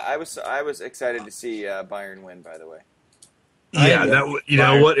 I was excited to see Bayern win. By the way. Yeah,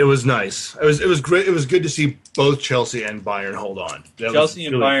 know what? It was nice. It was great. It was good to see both Chelsea and Bayern hold on. Chelsea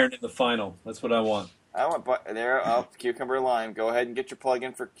and Bayern in the final. That's what I want. I want cucumber lime. Go ahead and get your plug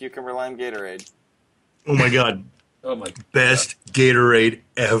in for cucumber lime Gatorade. Oh my God! Oh my! Best Gatorade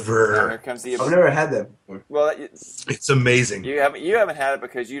ever. Here comes the. I've never had that before. Well, it's amazing. You haven't had it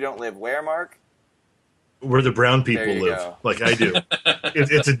because you don't live where, Mark? Where the brown people live, go. like I do.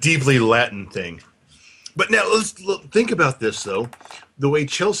 It's a deeply Latin thing. But now let's think about this, though. The way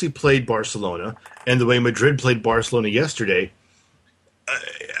Chelsea played Barcelona and the way Madrid played Barcelona yesterday,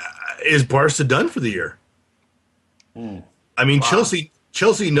 is Barca done for the year? I mean, wow.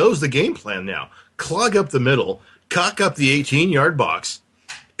 Chelsea knows the game plan now. Clog up the middle, cock up the 18-yard box,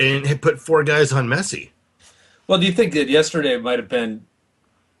 and put 4 guys on Messi. Well, do you think that yesterday might have been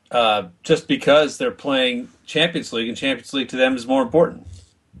just because they're playing Champions League, and Champions League to them is more important?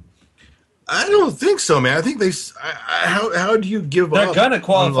 I don't think so, man. I think how do you give They're up? They're going to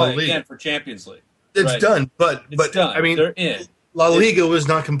qualify again for Champions League. It's done, but done. I mean, they're in. La Liga was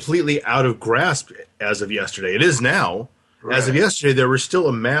not completely out of grasp as of yesterday. It is now. Right. As of yesterday, there was still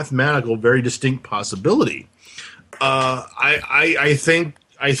a mathematical, very distinct possibility. I think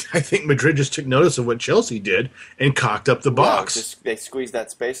Madrid just took notice of what Chelsea did and cocked up the box. They squeezed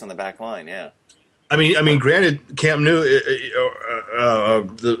that space on the back line. Yeah. I mean, granted, Camp Nou, the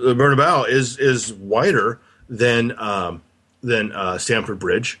Bernabeu is wider than Stamford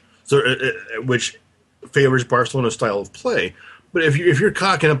Bridge, so which favors Barcelona's style of play. But if you're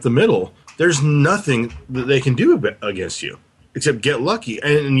cocking up the middle, there's nothing that they can do against you except get lucky.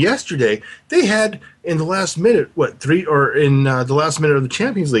 And yesterday they had in the last minute, the last minute of the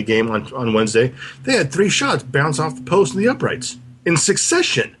Champions League game on Wednesday, they had 3 shots bounce off the post and the uprights in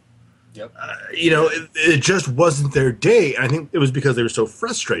succession. Yep. It just wasn't their day. And I think it was because they were so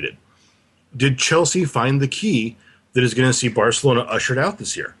frustrated. Did Chelsea find the key that is going to see Barcelona ushered out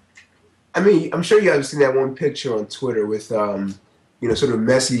this year? I mean, I'm sure you guys have seen that one picture on Twitter with, sort of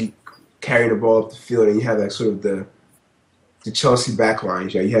Messi carrying the ball up the field, and you have like sort of the Chelsea back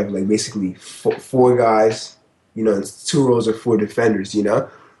lines. You have like basically 4 guys, and 2 rows of 4 defenders, and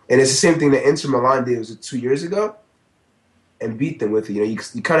it's the same thing that Inter Milan did 2 years ago, and beat them with it. You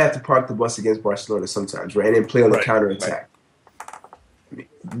kind of have to park the bus against Barcelona sometimes, right, and then play on the counter attack. Right.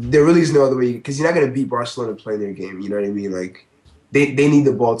 I mean, there really is no other way, because you're not going to beat Barcelona playing their game. You know what I mean? Like. They need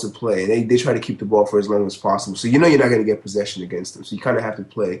the ball to play. They try to keep the ball for as long as possible. So you're not going to get possession against them. So you kind of have to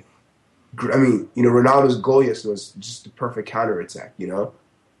play. I mean, Ronaldo's goal yesterday was just the perfect counterattack,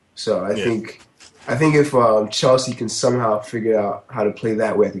 So I think if Chelsea can somehow figure out how to play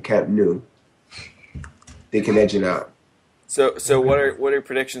that way at the Camp Nou, they can edge it out. So what are your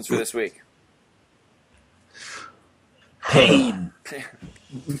predictions for this week? Pain.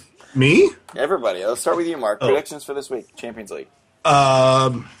 Me? Everybody. Let's start with you, Mark. Predictions for this week, Champions League.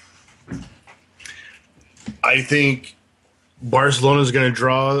 I think Barcelona's going to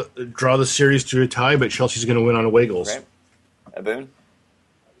draw the series to a tie, but Chelsea's going to win on away goals. Okay. Aboon?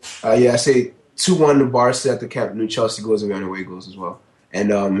 I say 2-1 to Barca at the Camp Nou. Chelsea goes away on away goals as well.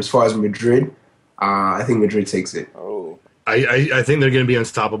 And as far as Madrid, I think Madrid takes it. Oh, I think they're going to be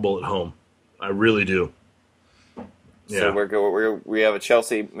unstoppable at home. I really do. Yeah. So we have a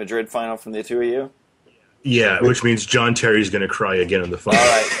Chelsea Madrid final from the 2 of you. Yeah, which means John Terry's going to cry again in the final. All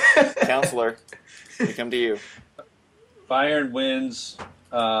right, Counselor, we come to you. Bayern wins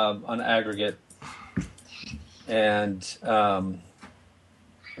on aggregate, and I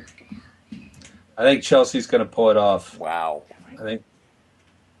think Chelsea's going to pull it off. Wow. I think,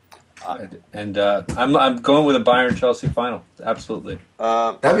 I'm going with a Bayern Chelsea final. Absolutely.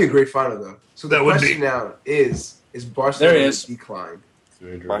 That'd be a great final, though. So the question now is Barcelona there is. decline?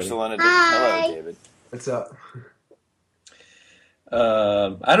 Barcelona. Hello, David. What's up?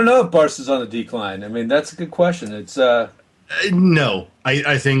 I don't know if Barca's on the decline. I mean, that's a good question. It's no.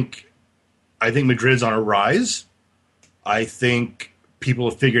 I think Madrid's on a rise. I think people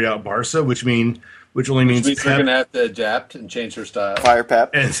have figured out Barca, which only means they're going to have to adapt and change their style. Fire Pep.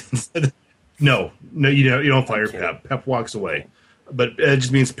 And no, you don't fire Pep. Pep walks away, but it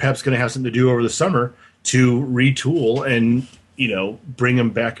just means Pep's going to have something to do over the summer to retool and bring him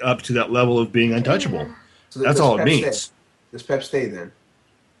back up to that level of being untouchable. So that's all it means. Does Pep stay then?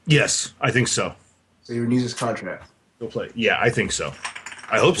 Yes, I think so. So he renews his contract. He'll play. Yeah, I think so.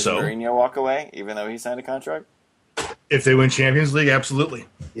 I hope so. Does Mourinho walk away, even though he signed a contract? If they win Champions League, absolutely.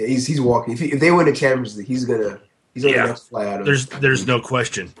 Yeah, he's walking. If they win the Champions League, he's on the next fly out of. There's no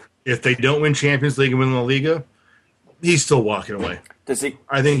question. If they don't win Champions League and win La Liga, he's still walking away. I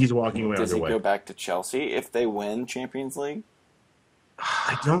think he's walking away. Does he go back to Chelsea if they win Champions League?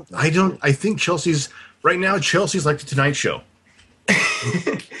 I don't. I think Chelsea's right now. Chelsea's like the Tonight Show.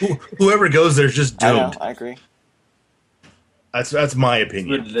 Whoever goes there's just doomed. I agree. That's my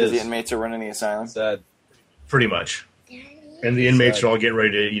opinion. Because the inmates are running the asylum. Sad. Pretty much, and the inmates are all getting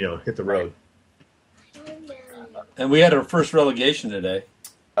ready to hit the road. And we had our first relegation today.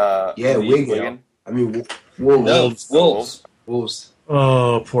 Wigan. I mean, Wolves.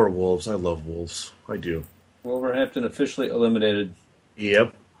 Oh, poor Wolves. I love Wolves. I do. Wolverhampton officially eliminated.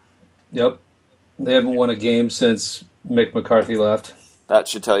 Yep. They haven't won a game since Mick McCarthy left. That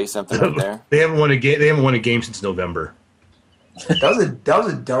should tell you something right there. They haven't won a game. They haven't won a game since November. That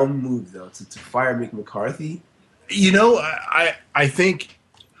was a dumb move though to fire Mick McCarthy. I think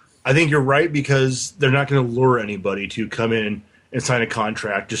you're right because they're not going to lure anybody to come in and sign a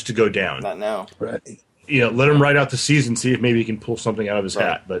contract just to go down. Not now. Right. Let him ride out the season, see if maybe he can pull something out of his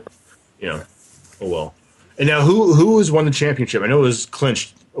hat. But oh well. And now, who has won the championship? I know it was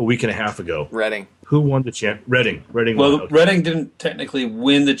clinched a week and a half ago. Reading. Who won the champ? Reading. Well, okay. Reading didn't technically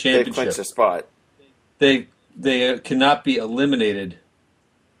win the championship. They clinched a spot. They cannot be eliminated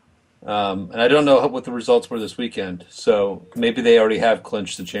And I don't know what the results were this weekend, so maybe they already have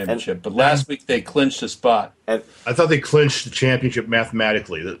clinched the championship. But last week they clinched a spot. And I thought they clinched the championship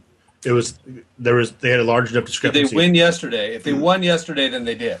mathematically. They had a large enough Did discrepancy. they win yesterday? If they won yesterday, then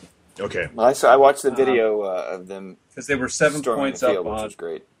they did. Okay. I watched the video of them Because they were 7 storming points the up field, which on. was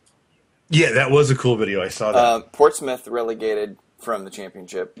great. Yeah, that was a cool video. I saw that. Portsmouth relegated from the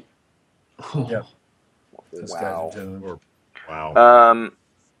championship. Yeah. Those guys Wow. are doing- Wow.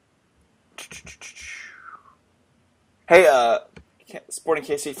 Hey, Sporting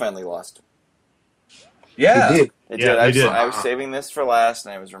KC finally lost. Yeah. He did. It Yeah, did. they did. I was saving this for last,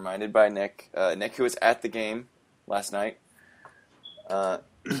 and I was reminded by Nick. Nick, who was at the game last night.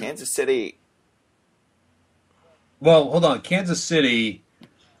 Kansas City Well, hold on. Kansas City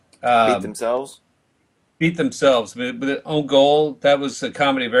beat themselves. beat themselves with an own goal. That was a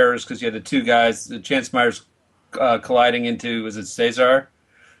comedy of errors because you had the two guys, the Chance Myers colliding into, was it Cesar,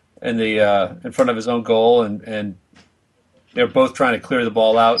 in in front of his own goal, and they were both trying to clear the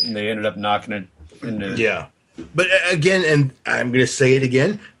ball out, and they ended up knocking it into. Yeah. But again, and I'm going to say it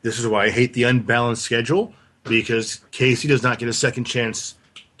again, this is why I hate the unbalanced schedule, because Casey does not get a second chance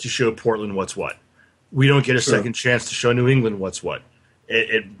to show Portland what's what. We don't get a second chance to show New England what's what.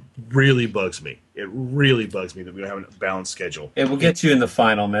 It really bugs me. It really bugs me that we don't have a balanced schedule. It will get you in the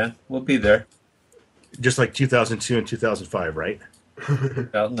final, man. We'll be there. Just like 2002 and 2005, right?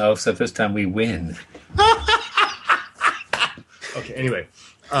 Well, no, except this time we win. Okay, anyway.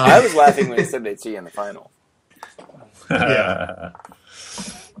 I was laughing when he said they'd see you in the final. Yeah.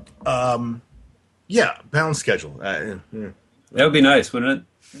 Yeah, balanced schedule. That would be nice, wouldn't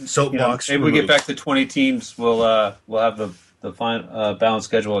it? Soapbox. Maybe we get removed. back to 20 teams. We'll have the balanced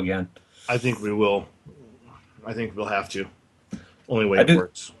schedule again. I think we will. I think we'll have to. Only way it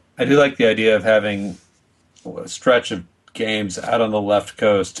works. I do like the idea of having a stretch of games out on the left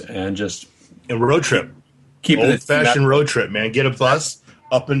coast and just A road trip. keeping it Old-fashioned road trip, man. Get a bus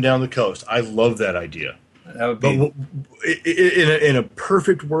up and down the coast. I love that idea. That would But be. in a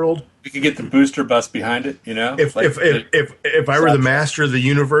perfect world, We could get the booster bus behind it. You know, if I were the master of the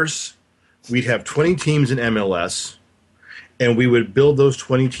universe, we'd have 20 teams in MLS, and we would build those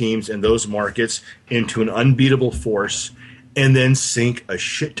 20 teams and those markets into an unbeatable force, and then sink a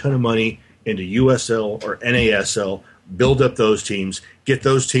shit ton of money into USL or NASL, build up those teams, get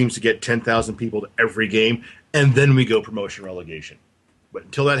those teams to get 10,000 people to every game, and then we go promotion relegation. But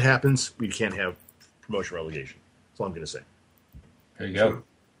until that happens, we can't have promotion relegation. That's all I'm going to say. there you go.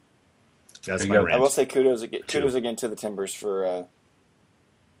 That's There my you go. rant. I will say kudos again to the Timbers for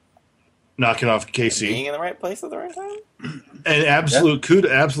Knocking off KC. being in the right place at the right time. And absolute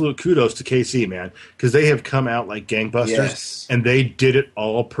kudos to KC, man, because they have come out like gangbusters, Yes. and they did it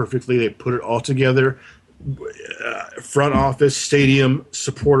all perfectly. They put it all together. Front office, stadium,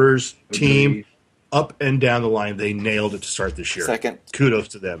 supporters, team, Agreed. up and down the line, they nailed it to start this year. Second. Kudos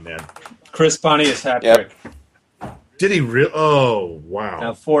to them, man. Chris Pontius hat Yep. trick. Did he really? Oh, wow.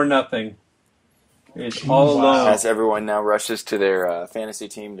 Now 4-0. It's all alone. As everyone now rushes to their fantasy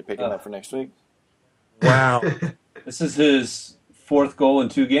team to pick him up for next week. Wow. This is his 4th goal in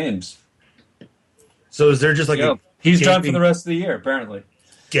 2 games. So is there just like Yo, a he's done for gaping the rest of the year, apparently.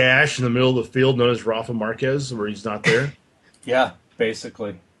 gash in the middle of the field known as Rafa Marquez where he's not there? Yeah,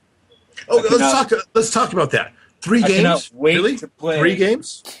 basically. Oh, I cannot- let's talk about that. 3 I games? cannot wait really? to play. 3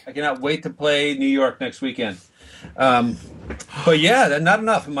 games? I cannot wait to play New York next weekend. But yeah, not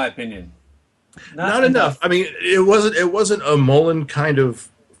enough in my opinion. Not enough. I mean, it wasn't a Mullen kind of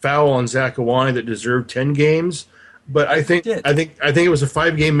foul on Zakawani that deserved 10 games, but I think it was a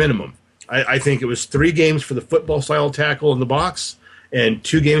 5-game minimum. I think it was 3 games for the football style tackle in the box and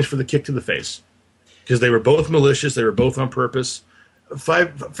 2 games for the kick to the face, because they were both malicious. They were both on purpose.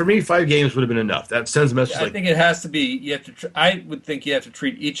 5 games would have been enough. That sends a message. I think it has to be. I would think you have to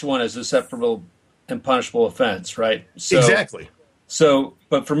treat each one as a separable and punishable offense, right? So, exactly. So,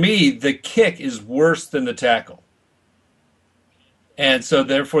 but for me, the kick is worse than the tackle, and so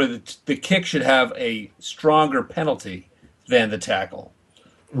therefore the kick should have a stronger penalty than the tackle.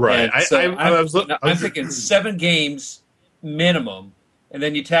 Right. And so I'm thinking 7 games minimum, and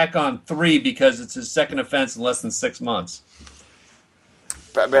then you tack on 3 because it's his second offense in less than 6 months.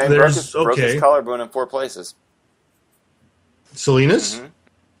 Broke his collarbone in 4 places. Salinas? Mm-hmm.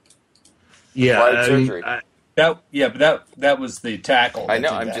 Yeah. Required surgery. That was the tackle. I know.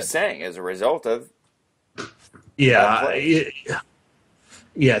 that did I'm that. just saying, as a result of Yeah,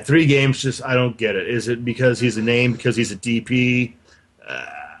 3 games. Just I don't get it. Is it because he's a name? Because he's a DP?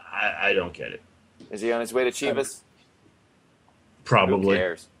 I don't get it. is he on his way to Chivas? Probably. Who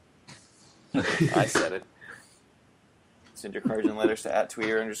cares? I said it. Send your cards and letters to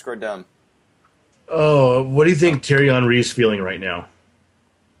 @Tweeter_dumb. Oh, what do you think Thierry Henry's feeling right now?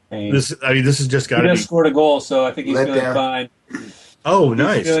 This has just got to be. He just scored a goal, so I think he's Let feeling down. fine. Oh,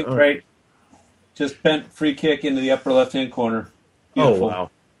 nice. He's feeling All right. great. Just bent free kick into the upper left-hand corner. Beautiful. Oh, wow.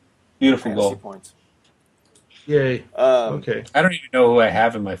 Beautiful Fantasy goal. points. Yay. Okay. I don't even know who I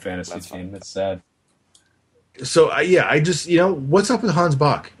have in my fantasy team. That's sad. So, I just, what's up with Hans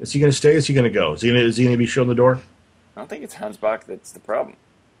Bach? Is he going to stay? Is he going to go? Is he going to be shown the door? I don't think it's Hans Bach that's the problem.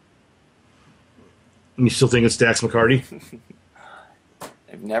 And you still think it's Dax McCarty?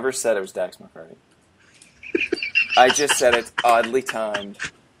 I've never said it was Dax McCarty. I just said it's oddly timed.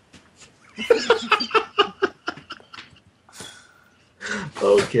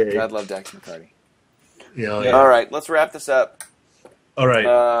 Okay. God love Dax McCarty. Yeah. All right, let's wrap this up. All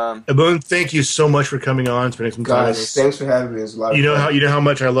right. Boone, thank you so much for coming on, spending some time with Guys, us. thanks for having me. It's a lot of You know fun. how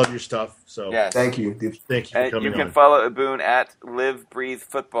much I love your stuff. So Yes. Thank you. thank you for And coming you can on. follow Aboon at Live Breathe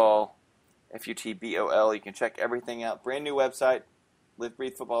Football, FUTBOL. You can check everything out. Brand new website,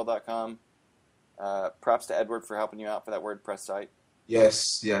 livebreathefootball.com. Props to Edward for helping you out for that WordPress site.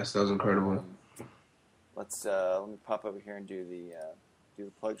 Yes, that was incredible. Let me pop over here and do the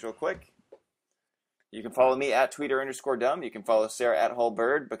plugs real quick. You can follow me at Tweeter_dumb. You can follow Sarah at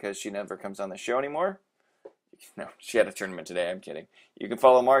WholeBird because she never comes on the show anymore. No, she had a tournament today. I'm kidding. You can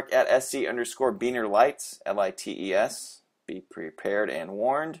follow Mark at SC_BeanerLights, LITES. Be prepared and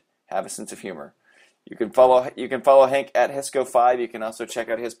warned. Have a sense of humor. You can follow Hank at Hisco5. You can also check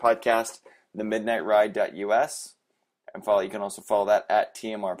out his podcast, themidnightride.us. And you can also follow that at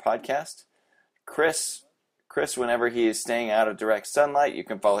TMR Podcast. Chris, whenever he is staying out of direct sunlight, you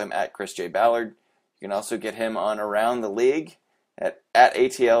can follow him at Chris J. Ballard. You can also get him on Around the League at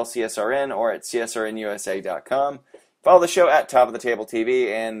ATLCSRN or at CSRNUSA.com. Follow the show at Top of the Table TV,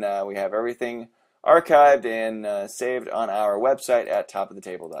 and we have everything archived and saved on our website at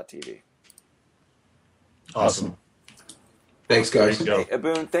topoftheTable.tv. Awesome. Thanks, guys. There you Hey,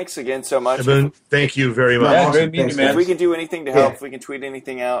 Aboon, thanks again so much. Aboon, thank you very much. Yeah, Awesome. great meeting you, Thanks, man. If we can do anything to help, Yeah. if we can tweet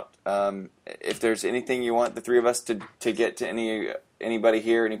anything out, if there's anything you want the three of us to get to anybody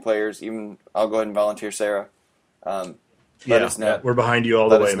here, any players, even I'll go ahead and volunteer Sarah. Let us know. We're behind you all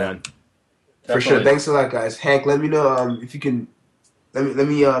Let the way, us know. man. For sure. Thanks a lot, guys. Hank, let me know if you can. Let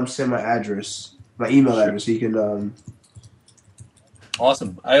me send my address, my email address, so you can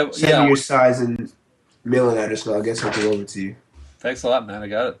Awesome. send me your size and mailing address, and I'll get something over to you. Thanks a lot, man. I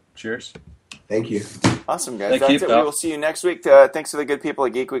got it. Cheers. Thank you. Awesome, guys. Thank That's you, it. pal. We will see you next week. Thanks to the good people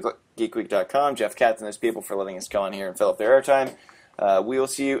at geekweek.com, Jeff Katz and those people for letting us come on here and fill up their airtime. We will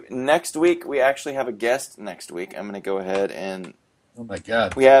see you next week. We actually have a guest next week. I'm going to go ahead and... Oh, my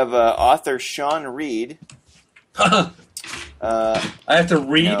God. We have author Sean Reed. I have to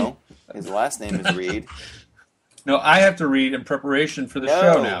read? No, his last name is Reed. No, I have to read in preparation for the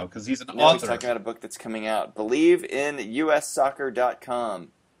show now because he's an No, author. he's talking about a book that's coming out.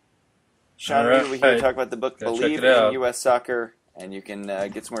 BelieveInUSsoccer.com. Sean Reed over here to talk about the book Gotta Believe check it out. in U.S. Soccer, and you can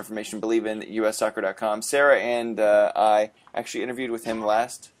get some more information, BelieveInUSsoccer.com. Sarah and I actually interviewed with him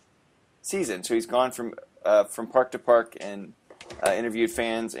last season, so he's gone from park to park and interviewed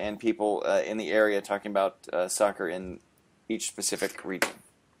fans and people in the area talking about soccer in each specific region.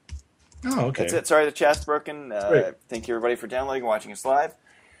 Oh, okay. That's it. Sorry the chat's broken. Great. Thank you, everybody, for downloading and watching us live.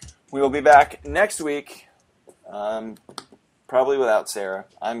 We will be back next week, probably without Sarah.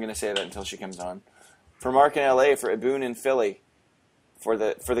 I'm going to say that until she comes on. For Mark in L.A., for Aboon in Philly, for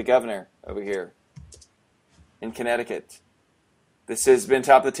the governor over here in Connecticut. This has been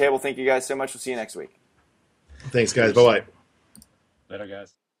Top of the Table. Thank you guys so much. We'll see you next week. Thanks, guys. Bye-bye. Later,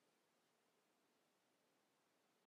 guys.